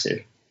fact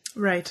oppressive.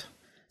 Right.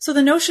 So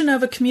the notion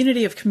of a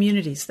community of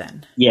communities,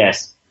 then.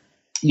 Yes.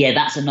 Yeah,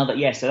 that's another.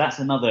 Yeah, so that's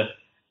another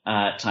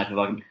type of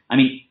argument. I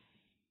mean,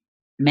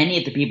 many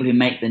of the people who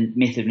make the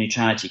myth of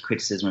neutrality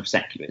criticism of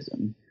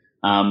secularism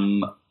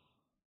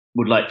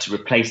would like to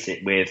replace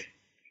it with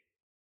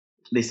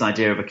this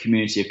idea of a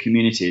community of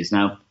communities.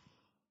 Now,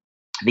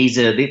 these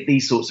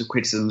sorts of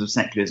criticisms of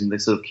secularism,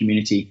 this sort of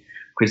community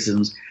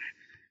criticisms,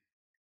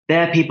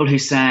 they're people who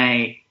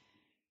say,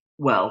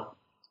 well,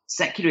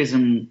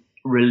 secularism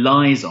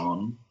relies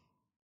on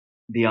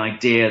the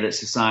idea that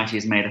society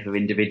is made up of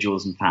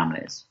individuals and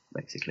families,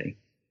 basically.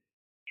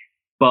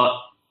 But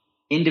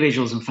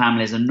individuals and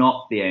families are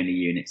not the only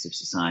units of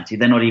society.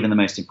 They're not even the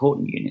most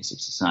important units of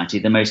society.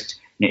 The most,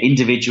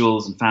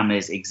 individuals and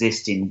families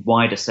exist in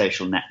wider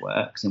social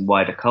networks, in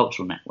wider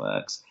cultural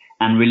networks,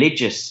 and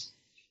religious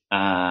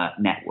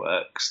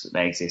networks that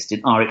they exist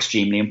in are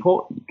extremely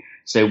important.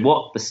 So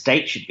what the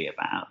state should be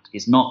about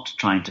is not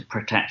trying to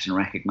protect and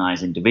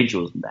recognize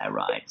individuals and their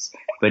rights,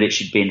 but it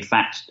should be, in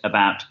fact,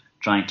 about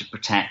trying to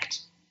protect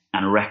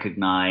and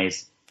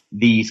recognize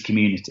these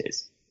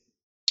communities.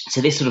 So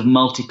this sort of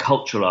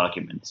multicultural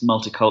argument, this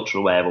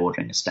multicultural way of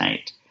ordering a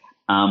state,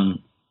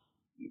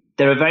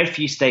 there are very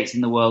few states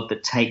in the world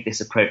that take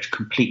this approach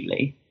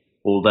completely,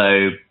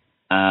 although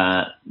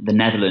the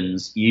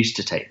Netherlands used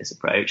to take this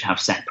approach, have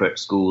separate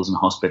schools and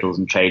hospitals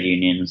and trade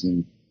unions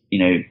and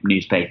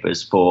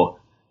newspapers for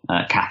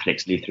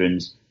Catholics,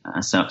 Lutherans,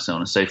 and so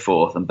on and so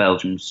forth. And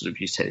Belgium sort of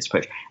used to take this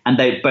approach. And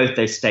both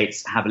those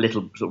states have a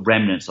little sort of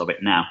remnants of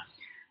it now.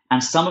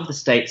 And some of the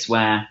states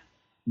where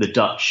the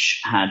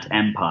Dutch had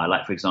empire,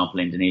 like, for example,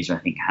 Indonesia, I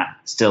think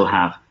still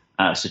have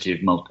sort of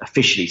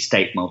officially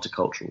state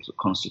multicultural sort of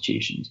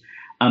constitutions.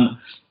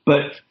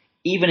 But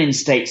even in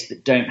states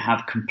that don't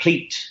have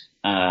complete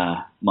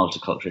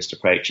multiculturalist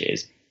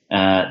approaches,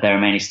 there are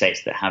many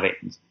states that have it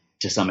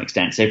to some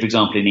extent. So, for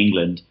example, in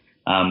England,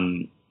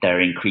 there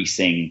are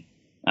increasing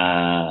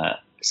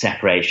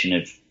separation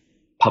of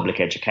public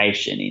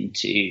education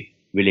into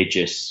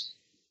religious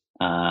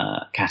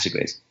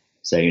categories.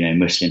 So,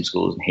 Muslim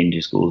schools and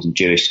Hindu schools and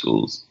Jewish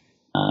schools,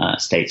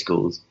 state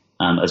schools,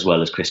 as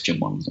well as Christian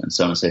ones, and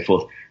so on and so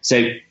forth.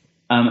 So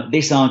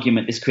this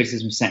argument, this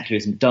criticism of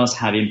secularism does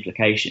have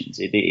implications.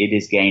 It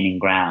is gaining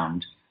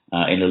ground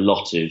in a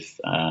lot of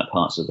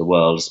parts of the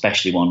world,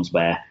 especially ones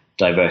where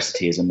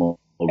diversity is a more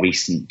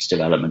recent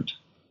development.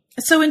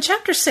 So in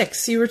Chapter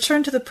 6, you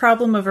return to the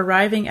problem of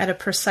arriving at a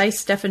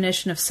precise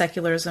definition of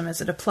secularism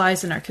as it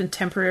applies in our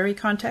contemporary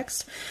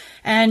context.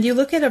 And you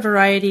look at a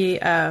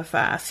variety of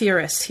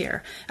theorists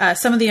here,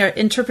 some of the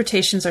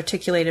interpretations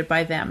articulated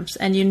by them.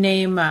 And you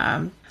name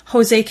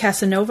Jose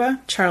Casanova,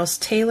 Charles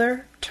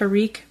Taylor,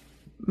 Tariq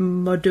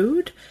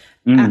Modood,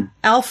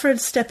 Alfred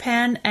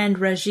Stepan, and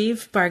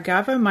Rajiv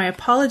Bhargava. My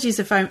apologies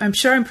if I'm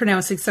sure I'm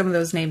pronouncing some of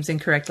those names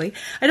incorrectly.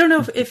 I don't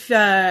know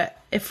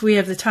if we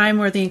have the time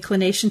or the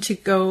inclination to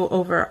go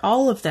over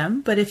all of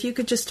them, but if you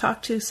could just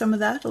talk to some of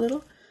that a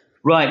little.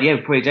 Right, yeah,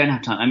 we probably don't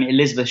have time. I mean,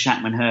 Elizabeth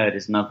Shackman Hurd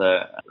is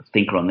another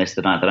thinker on this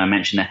that I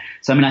mentioned there.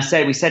 So, I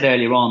mean, we said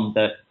earlier on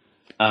that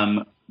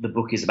the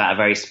book is about a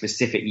very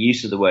specific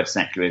use of the word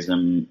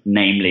secularism,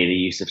 namely the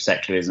use of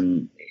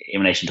secularism in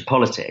relation to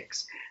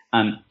politics.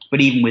 But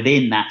even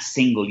within that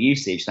single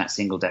usage, that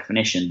single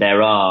definition,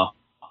 there are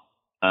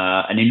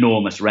an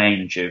enormous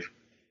range of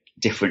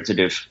different sort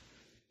of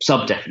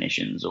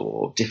sub-definitions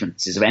or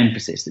differences of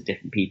emphasis that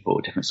different people,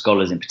 different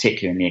scholars in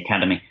particular in the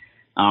academy,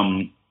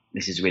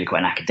 this is really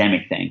quite an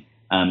academic thing,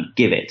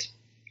 give it.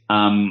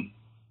 And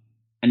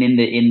in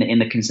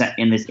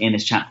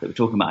this chapter that we're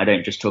talking about, I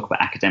don't just talk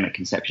about academic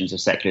conceptions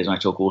of secularism. I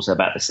talk also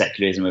about the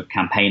secularism of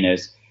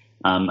campaigners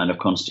and of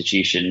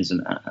constitutions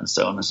and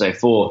so on and so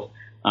forth,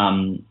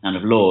 and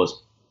of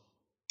laws.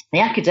 The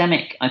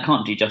academic, I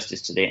can't do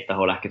justice to the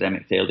whole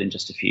academic field in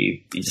just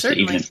even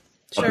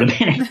a couple of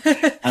minutes.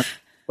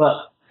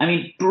 But I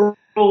mean,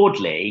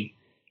 broadly,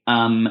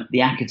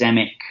 the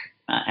academic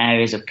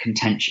areas of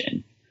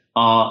contention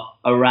are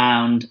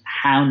around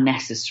how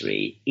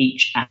necessary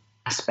each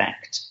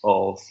aspect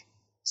of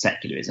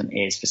secularism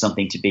is for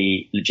something to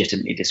be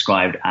legitimately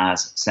described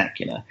as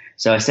secular.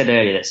 So I said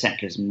earlier that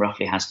secularism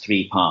roughly has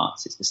three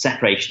parts. It's the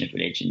separation of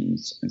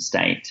religions and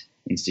state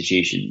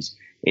institutions.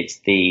 It's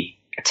the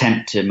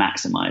attempt to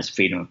maximize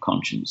freedom of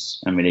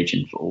conscience and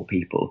religion for all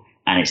people.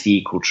 And it's the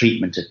equal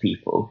treatment of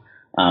people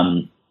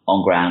on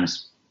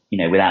grounds,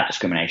 without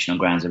discrimination on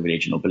grounds of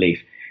religion or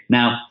belief.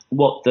 Now,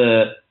 what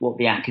the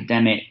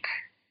academic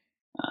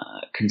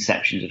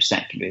conceptions of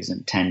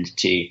secularism tend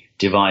to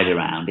divide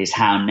around is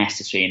how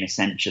necessary and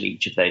essential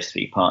each of those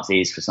three parts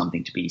is for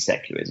something to be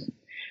secularism.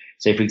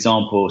 So, for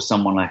example,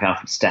 someone like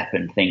Alfred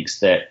Stepan thinks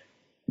that,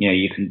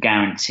 you can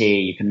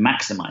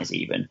maximize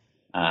even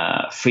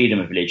freedom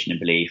of religion and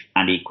belief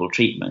and equal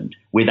treatment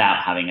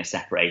without having a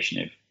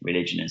separation of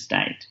religion and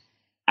state.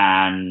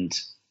 And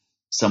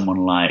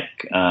someone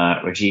like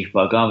Rajiv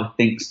Bhargava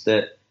thinks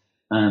that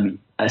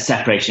a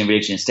separation of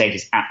religion and state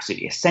is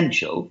absolutely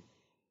essential.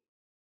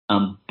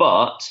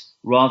 But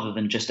rather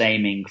than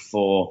aiming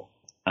for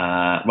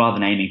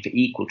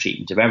equal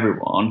treatment of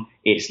everyone,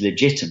 it's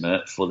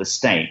legitimate for the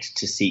state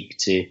to seek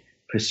to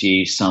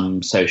pursue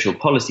some social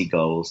policy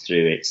goals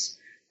through its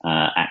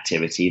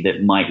activity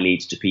that might lead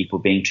to people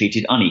being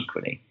treated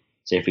unequally.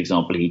 So, for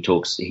example, he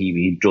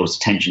draws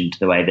attention to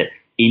the way that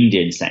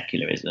Indian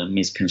secularism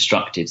is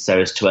constructed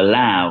so as to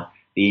allow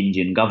the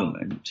Indian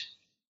government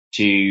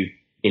to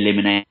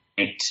eliminate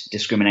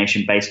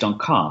discrimination based on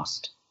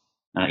caste.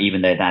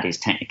 Even though that is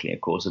technically,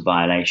 of course, a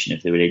violation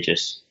of the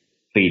religious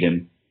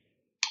freedom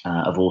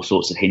of all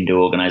sorts of Hindu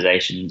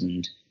organizations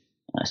and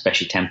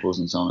especially temples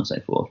and so on and so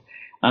forth.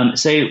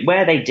 So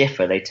where they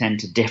differ, they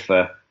tend to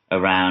differ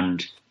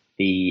around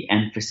the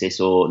emphasis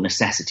or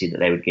necessity that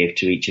they would give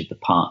to each of the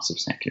parts of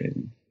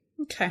secularism.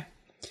 Okay.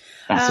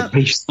 that's a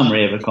brief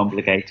summary of a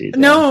complicated.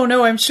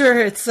 No, I'm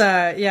sure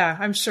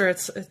I'm sure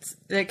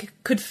it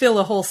could fill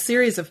a whole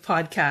series of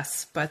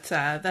podcasts, but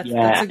that's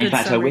a good in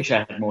fact, summary. I wish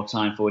I had more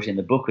time for it in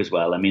the book as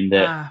well. I mean,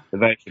 the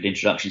very short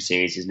introduction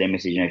series is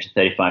limited, to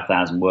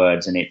 35,000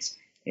 words, and it's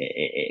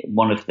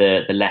one of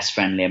the less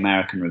friendly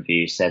American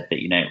reviews said that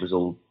it was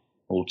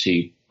all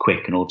too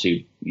quick and all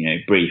too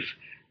brief.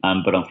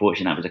 But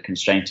unfortunately, that was a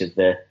constraint of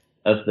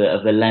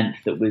the length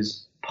that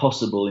was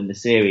possible in the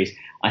series.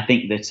 I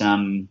think that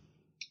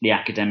the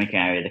academic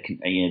area,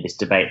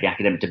 the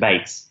academic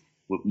debates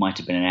might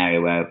have been an area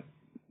where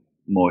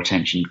more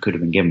attention could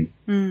have been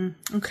given.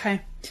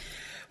 Okay.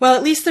 Well,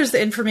 at least there's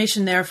the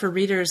information there for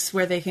readers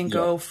where they can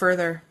go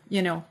further,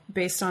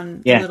 based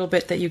on the little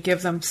bit that you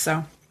give them.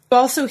 So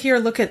we'll also here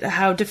look at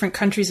how different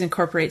countries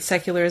incorporate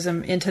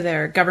secularism into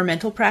their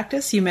governmental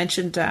practice. You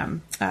mentioned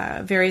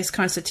various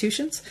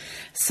constitutions.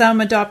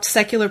 Some adopt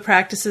secular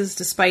practices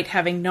despite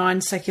having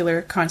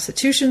non-secular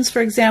constitutions,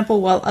 for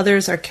example, while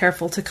others are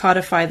careful to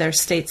codify their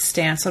state's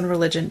stance on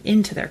religion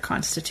into their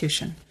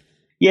constitution.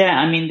 Yeah,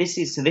 I mean, this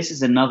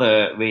is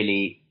another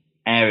really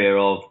area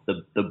of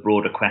the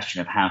broader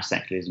question of how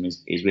secularism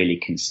is really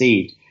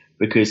conceived,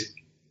 because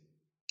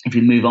if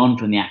we move on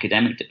from the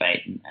academic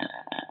debate and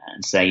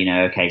say,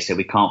 okay, so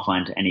we can't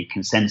find any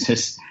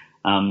consensus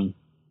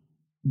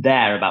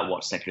there about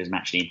what secularism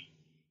actually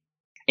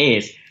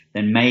is,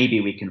 then maybe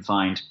we can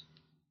find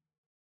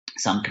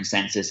some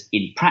consensus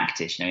in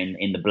practice,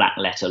 in the black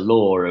letter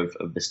law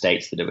of the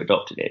states that have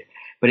adopted it.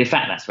 But in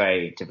fact, that's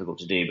very difficult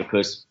to do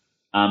because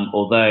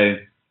although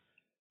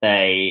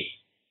the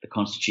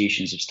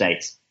constitutions of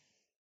states,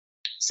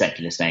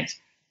 secular states,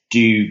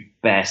 do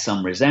bear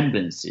some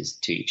resemblances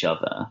to each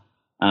other,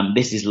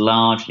 this is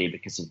largely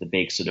because of the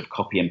big sort of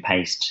copy and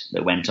paste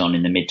that went on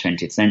in the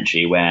mid-20th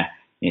century, where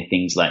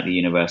things like the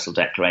Universal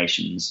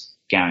Declaration's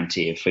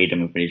guarantee of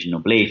freedom of religion or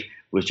belief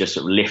was just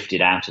sort of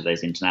lifted out of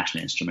those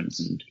international instruments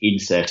and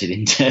inserted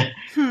into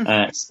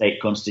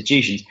state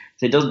constitutions.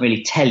 So it doesn't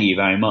really tell you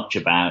very much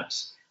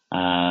about,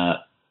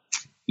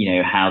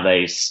 how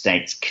those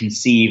states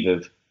conceive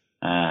of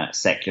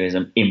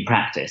secularism in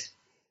practice.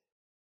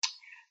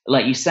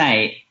 Like you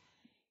say,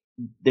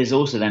 there's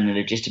also then a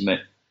legitimate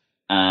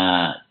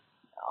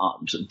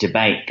sort of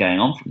debate going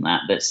on from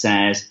that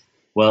says,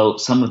 well,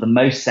 some of the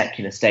most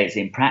secular states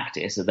in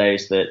practice are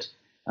those that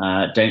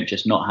don't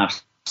just not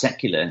have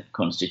secular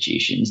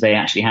constitutions, they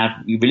actually have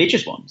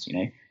religious ones.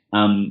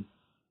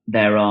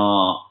 There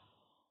are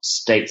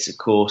states, of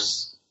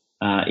course,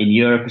 in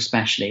Europe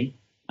especially,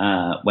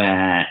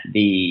 where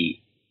the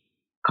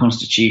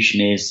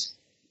constitution is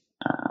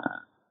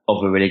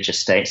of a religious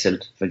state. So,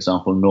 for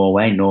example,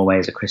 Norway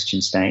is a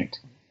Christian state,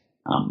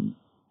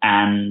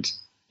 and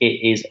it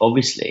is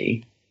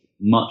obviously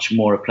much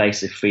more a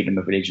place of freedom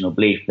of religion or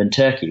belief than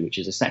Turkey, which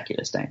is a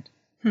secular state.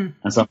 And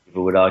some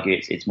people would argue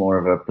it's more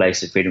of a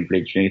place of freedom of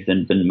religion or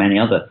belief than many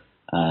other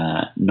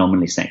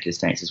nominally secular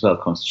states as well,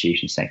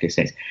 constitution secular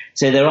states.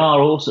 So there are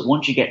also,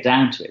 once you get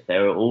down to it,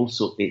 there are all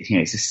sorts.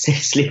 It's a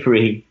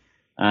slippery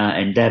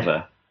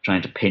endeavour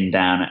trying to pin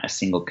down a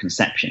single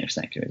conception of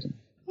secularism.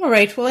 All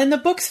right. Well, in the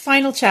book's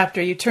final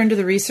chapter, you turn to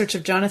the research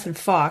of Jonathan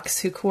Fox,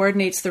 who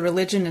coordinates the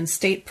Religion and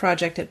State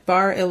Project at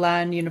Bar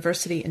Ilan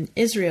University in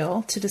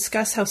Israel, to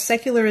discuss how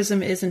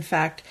secularism is, in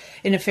fact,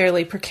 in a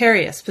fairly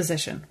precarious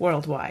position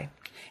worldwide,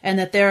 and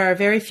that there are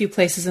very few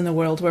places in the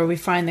world where we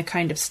find the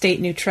kind of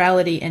state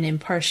neutrality and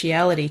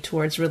impartiality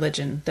towards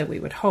religion that we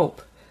would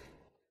hope.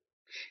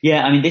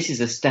 Yeah, I mean, this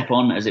is a step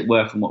on, as it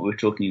were, from what we were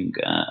talking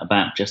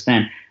about just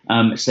then.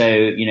 So,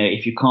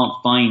 if you can't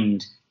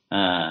find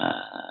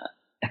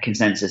a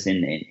consensus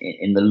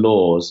in the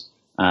laws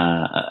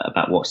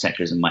about what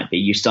secularism might be,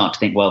 you start to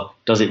think, well,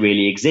 does it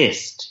really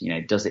exist?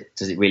 Does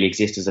it really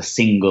exist as a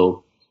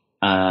single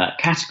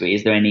category?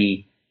 Is there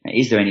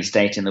any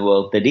state in the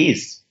world that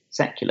is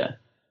secular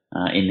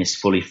in this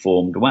fully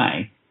formed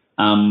way?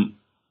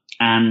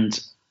 And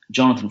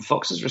Jonathan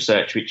Fox's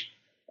research,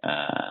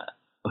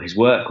 or his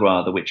work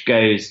rather, which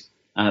goes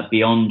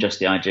beyond just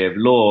the idea of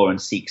law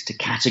and seeks to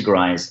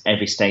categorize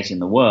every state in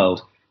the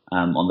world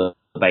on the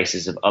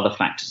basis of other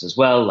factors as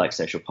well, like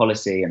social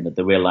policy and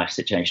the real life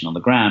situation on the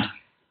ground.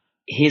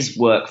 His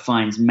work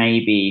finds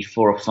maybe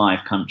 4 or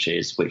 5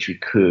 countries which we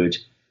could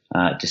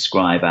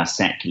describe as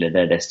secular,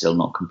 though they're still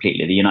not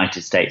completely. The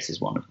United States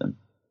is one of them,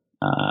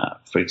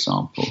 for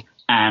example,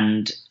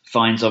 and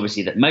finds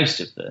obviously that most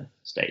of the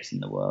states in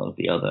the world,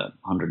 the other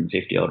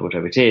 150 odd,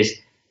 whatever it is,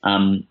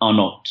 are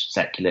not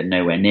secular,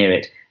 nowhere near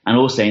it. And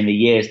also in the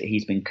years that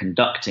he's been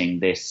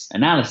conducting this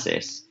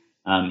analysis,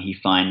 he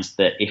finds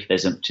that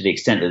to the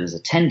extent that there's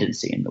a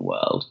tendency in the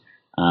world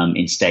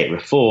in state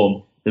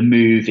reform, the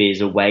move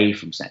is away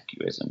from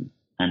secularism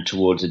and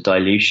towards a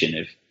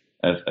dilution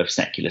of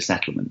secular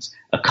settlements.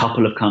 A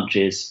couple of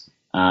countries,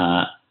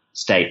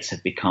 states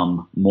have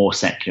become more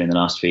secular in the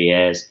last few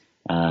years,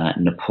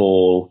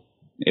 Nepal,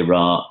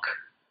 Iraq,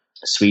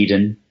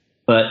 Sweden,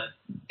 but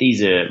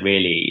these are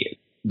really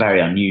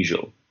very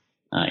unusual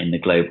in the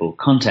global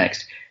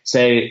context.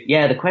 So,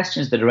 yeah, the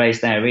questions that are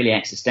raised there are really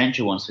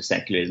existential ones for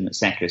secularism that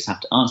secularists have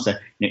to answer.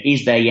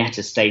 Is there yet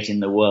a state in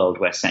the world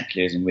where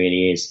secularism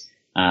really is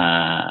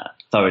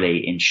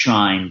thoroughly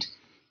enshrined?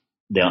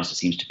 The answer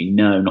seems to be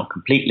no, not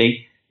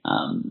completely.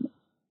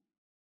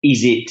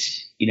 Is it,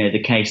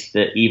 the case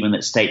that even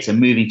that states are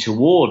moving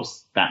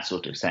towards that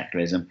sort of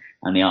secularism?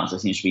 And the answer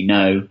seems to be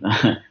no.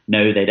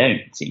 No, they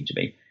don't seem to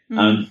be.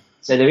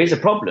 So there is a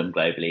problem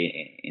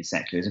globally in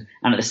secularism.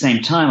 And at the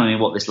same time,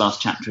 what this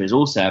last chapter is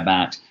also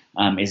about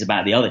is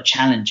about the other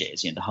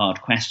challenges, the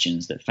hard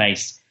questions that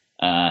face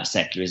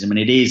secularism. And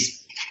it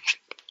is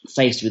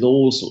faced with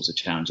all sorts of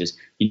challenges.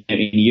 In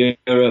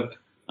Europe,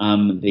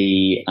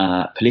 the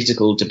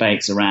political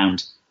debates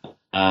around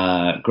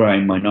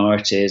growing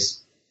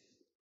minorities,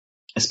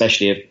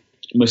 especially of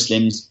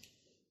Muslims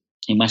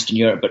in Western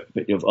Europe,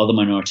 but of other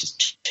minorities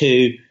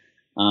too,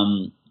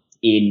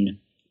 in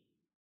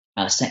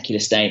secular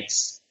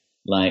states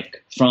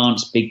like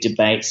France, big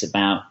debates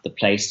about the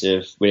place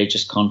of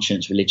religious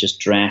conscience, religious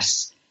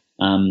dress.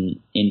 In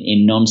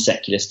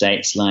non-secular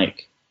states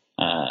like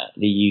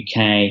the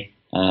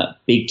UK,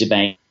 big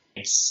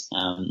debates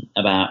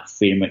about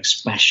freedom of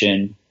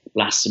expression,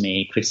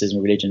 blasphemy, criticism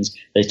of religions.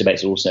 Those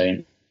debates are also,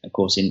 in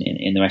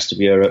the rest of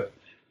Europe.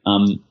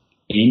 In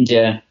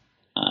India,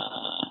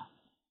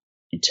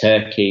 in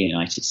Turkey,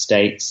 United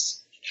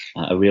States,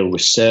 a real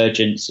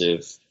resurgence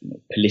of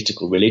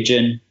political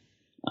religion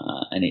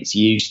and its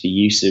use, the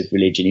use of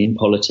religion in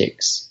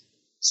politics.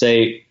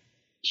 So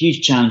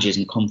huge challenges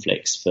and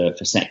conflicts for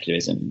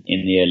secularism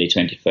in the early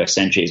 21st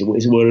century.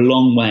 We're a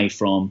long way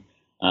from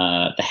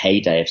the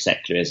heyday of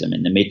secularism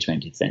in the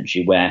mid-20th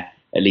century, where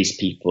at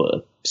least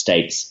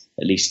states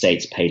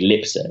paid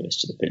lip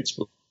service to the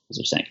principles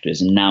of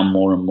secularism. Now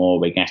more and more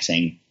we're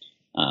getting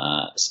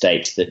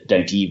states that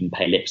don't even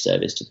pay lip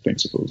service to the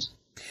principles.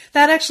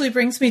 That actually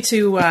brings me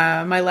to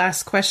my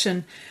last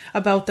question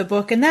about the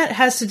book, and that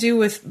has to do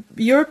with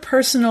your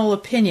personal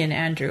opinion,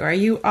 Andrew. Are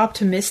you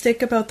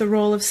optimistic about the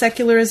role of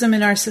secularism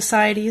in our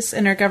societies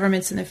and our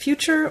governments in the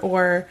future,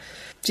 or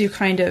do you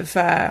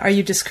are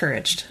you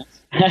discouraged?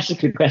 That's a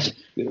good question.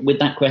 With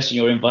that question,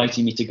 you're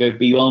inviting me to go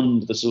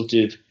beyond the sort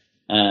of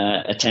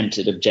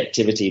attempted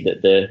objectivity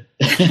that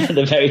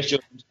the very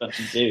short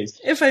introduction do.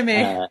 If I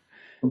may.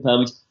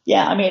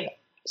 Yeah,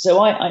 so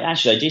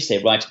I do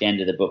say right at the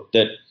end of the book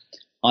that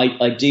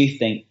I do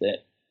think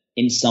that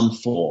in some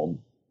form,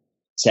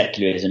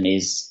 secularism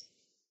is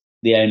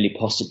the only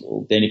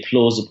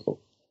plausible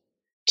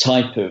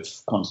type of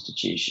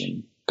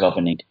constitution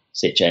governing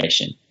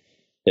situation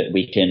that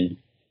we can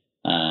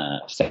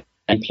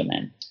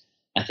implement.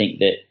 I think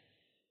that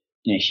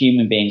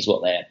human beings,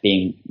 what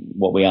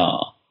we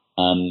are,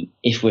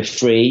 if we're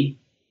free,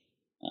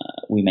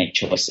 we make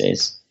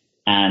choices,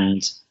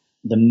 and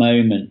the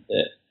moment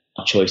that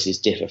our choices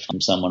differ from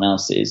someone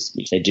else's,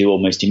 which they do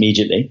almost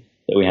immediately,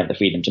 that we have the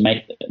freedom to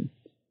make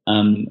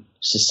them,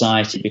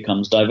 society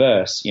becomes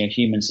diverse.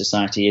 Human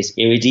society is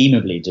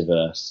irredeemably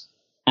diverse.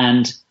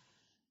 And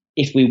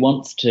if we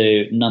want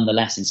to,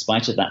 nonetheless, in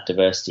spite of that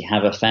diversity,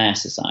 have a fair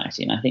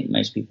society, and I think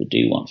most people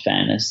do want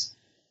fairness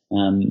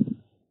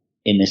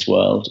in this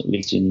world, at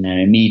least in their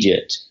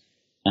immediate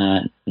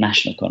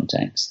national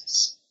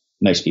contexts,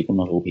 most people,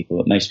 not all people,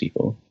 but most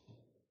people,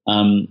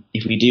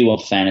 if we do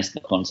want fairness in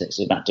the context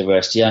of that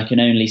diversity, I can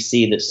only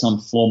see that some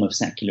form of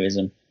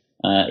secularism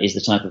is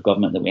the type of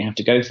government that we have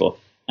to go for.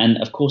 And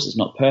of course, it's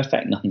not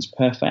perfect. Nothing's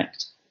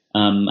perfect.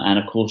 And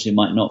of course, we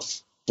might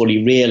not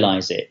fully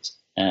realize it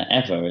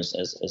ever, as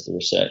the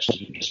research, as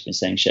we've just been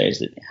saying, shows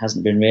that it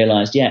hasn't been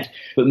realized yet.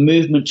 But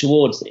movement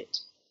towards it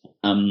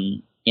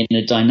in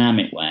a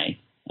dynamic way,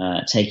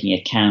 taking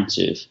account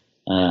of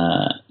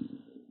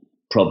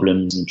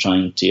problems and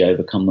trying to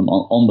overcome them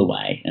on the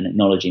way, and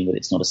acknowledging that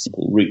it's not a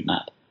simple route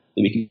map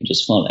that we can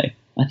just follow.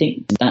 I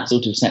think that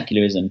sort of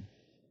secularism,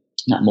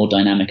 that more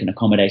dynamic and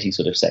accommodating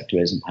sort of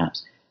secularism,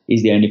 perhaps,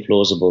 is the only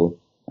plausible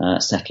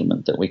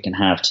settlement that we can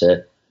have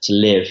to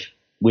live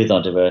with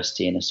our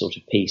diversity in a sort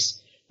of peace.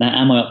 Now,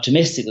 am I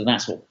optimistic that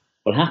that's what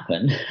will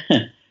happen?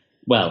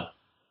 Well,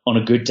 on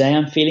a good day,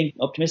 I'm feeling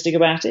optimistic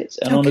about it,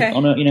 and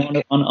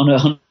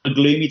on a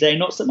gloomy day,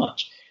 not so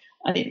much.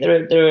 I think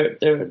there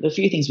are a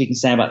few things we can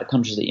say about the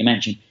countries that you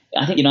mentioned.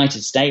 I think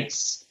United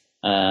States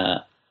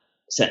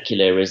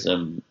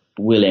secularism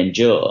will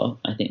endure.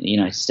 I think the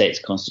United States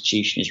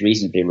Constitution is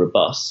reasonably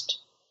robust.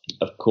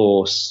 Of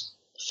course,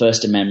 the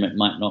First Amendment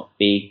might not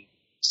be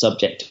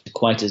subject to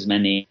quite as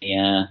many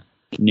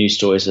news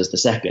stories as the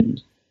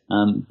Second,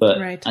 but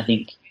right. I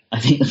think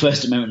the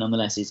First Amendment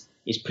nonetheless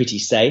is pretty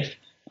safe.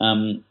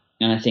 And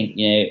I think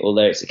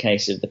although it's a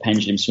case of the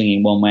pendulum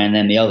swinging one way and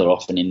then the other,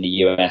 often in the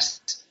US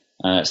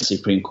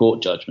Supreme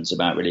Court judgments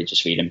about religious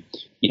freedom,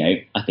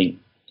 I think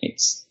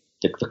it's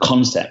the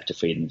concept of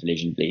freedom of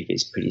religion and belief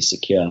is pretty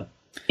secure.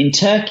 In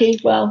Turkey,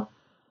 well,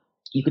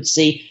 you can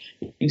see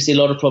a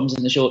lot of problems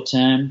in the short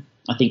term.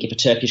 I think if a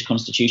Turkish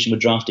constitution were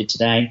drafted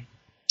today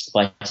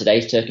by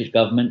today's Turkish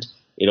government,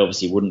 it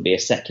obviously wouldn't be a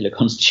secular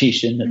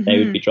constitution that they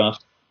would be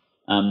drafting.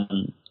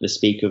 The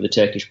Speaker of the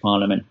Turkish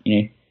Parliament,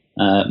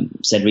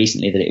 said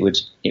recently that it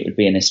would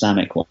be an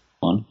Islamic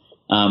one.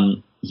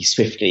 He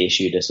swiftly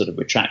issued a sort of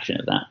retraction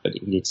of that, but he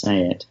did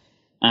say it.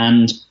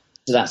 And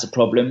so that's a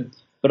problem.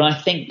 But I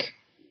think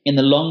in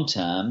the long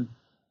term,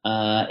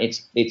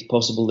 it's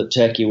possible that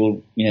Turkey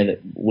will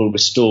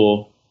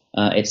restore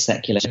its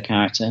secular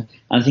character.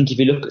 And I think if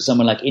you look at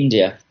someone like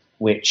India,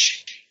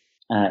 which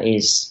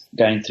is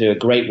going through a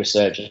great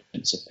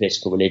resurgence of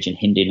political religion,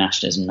 Hindu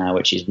nationalism now,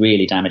 which is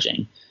really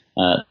damaging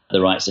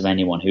the rights of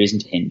anyone who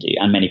isn't a Hindu,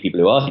 and many people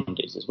who are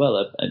Hindus as well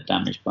are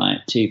damaged by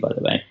it too, by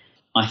the way.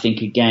 I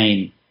think,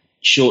 again,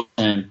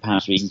 short-term,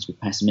 perhaps reasons to be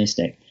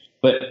pessimistic.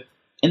 But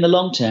in the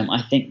long term,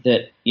 I think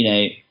that,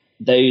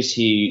 those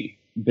who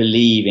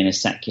believe in a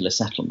secular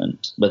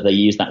settlement, whether they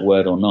use that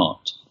word or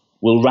not,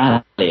 will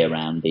rally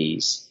around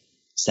these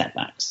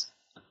setbacks.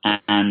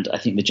 And I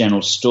think the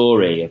general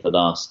story of the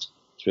last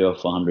 300 or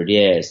 400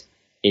 years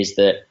is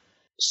that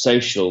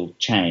social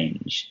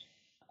change,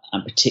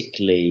 and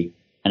particularly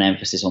an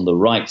emphasis on the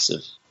rights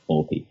of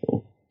all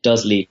people,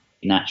 does lead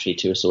naturally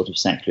to a sort of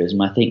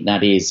secularism. I think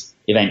that is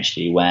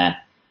eventually where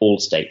all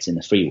states in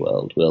the free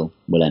world will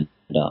end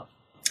up.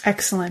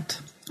 Excellent.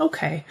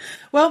 Okay.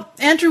 Well,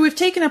 Andrew, we've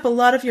taken up a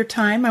lot of your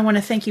time. I want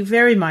to thank you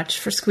very much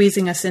for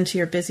squeezing us into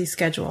your busy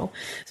schedule.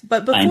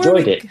 But before I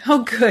enjoyed it.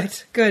 Oh,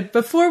 good.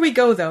 Before we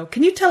go, though,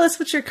 can you tell us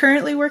what you're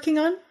currently working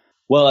on?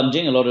 Well, I'm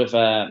doing a lot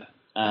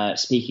of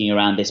speaking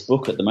around this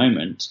book at the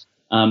moment.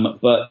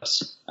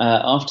 But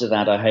after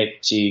that,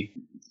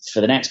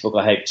 for the next book,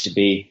 I hope to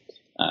be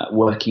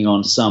working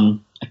on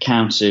some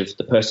account of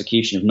the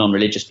persecution of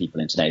non-religious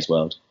people in today's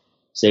world.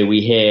 So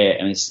we hear,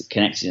 and it's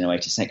connected in a way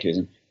to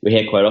secularism, we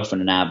hear quite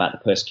often now about the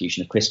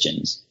persecution of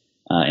Christians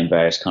in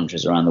various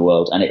countries around the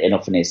world, and it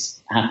often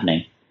is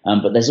happening.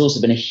 But there's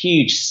also been a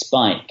huge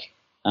spike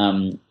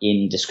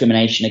in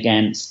discrimination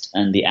against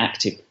and the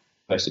active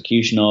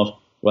persecution of,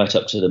 right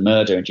up to the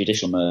murder and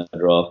judicial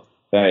murder of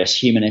various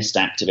humanist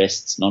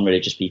activists,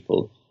 non-religious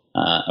people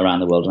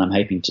around the world. And I'm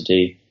hoping to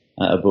do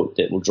a book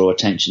that will draw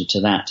attention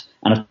to that.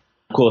 And of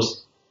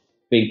course,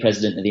 being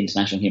president of the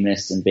International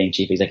Humanists and being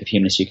chief executive of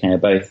Humanists UK are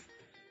both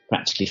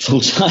practically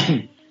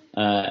full-time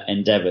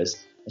endeavours.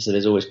 So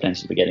there's always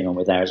plenty to be getting on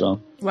with there as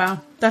well.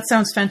 Wow, that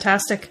sounds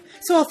fantastic.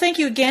 So I'll thank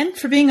you again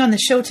for being on the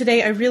show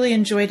today. I really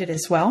enjoyed it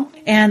as well.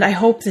 And I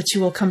hope that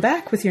you will come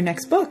back with your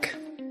next book.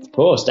 Of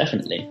course,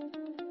 definitely.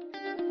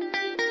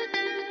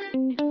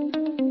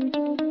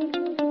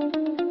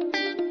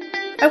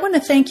 I want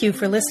to thank you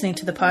for listening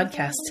to the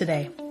podcast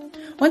today.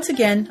 Once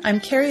again, I'm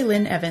Carrie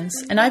Lynn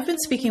Evans, and I've been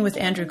speaking with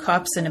Andrew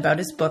Copson about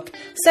his book,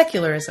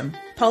 Secularism,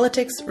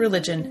 Politics,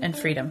 Religion, and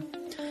Freedom.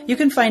 You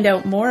can find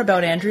out more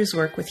about Andrew's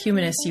work with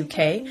Humanists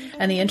UK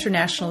and the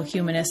International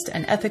Humanist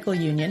and Ethical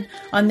Union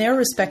on their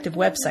respective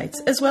websites,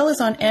 as well as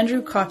on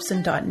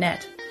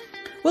andrewcopson.net.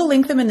 We'll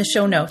link them in the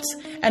show notes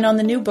and on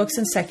the New Books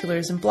in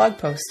Secularism blog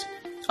post.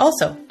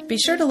 Also, be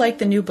sure to like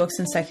the New Books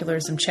in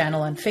Secularism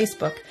channel on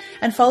Facebook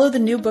and follow the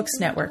New Books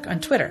Network on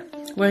Twitter,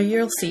 where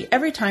you'll see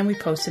every time we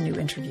post a new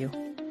interview.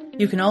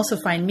 You can also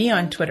find me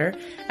on Twitter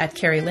at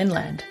Carrie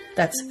Linland.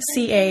 That's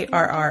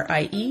CarrieLynnland,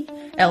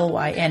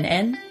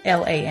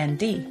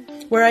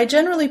 where I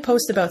generally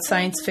post about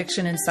science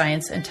fiction and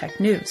science and tech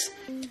news.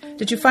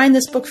 Did you find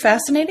this book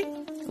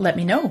fascinating? Let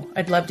me know.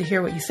 I'd love to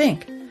hear what you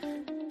think.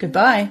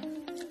 Goodbye.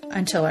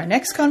 Until our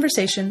next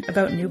conversation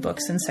about new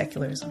books in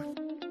secularism.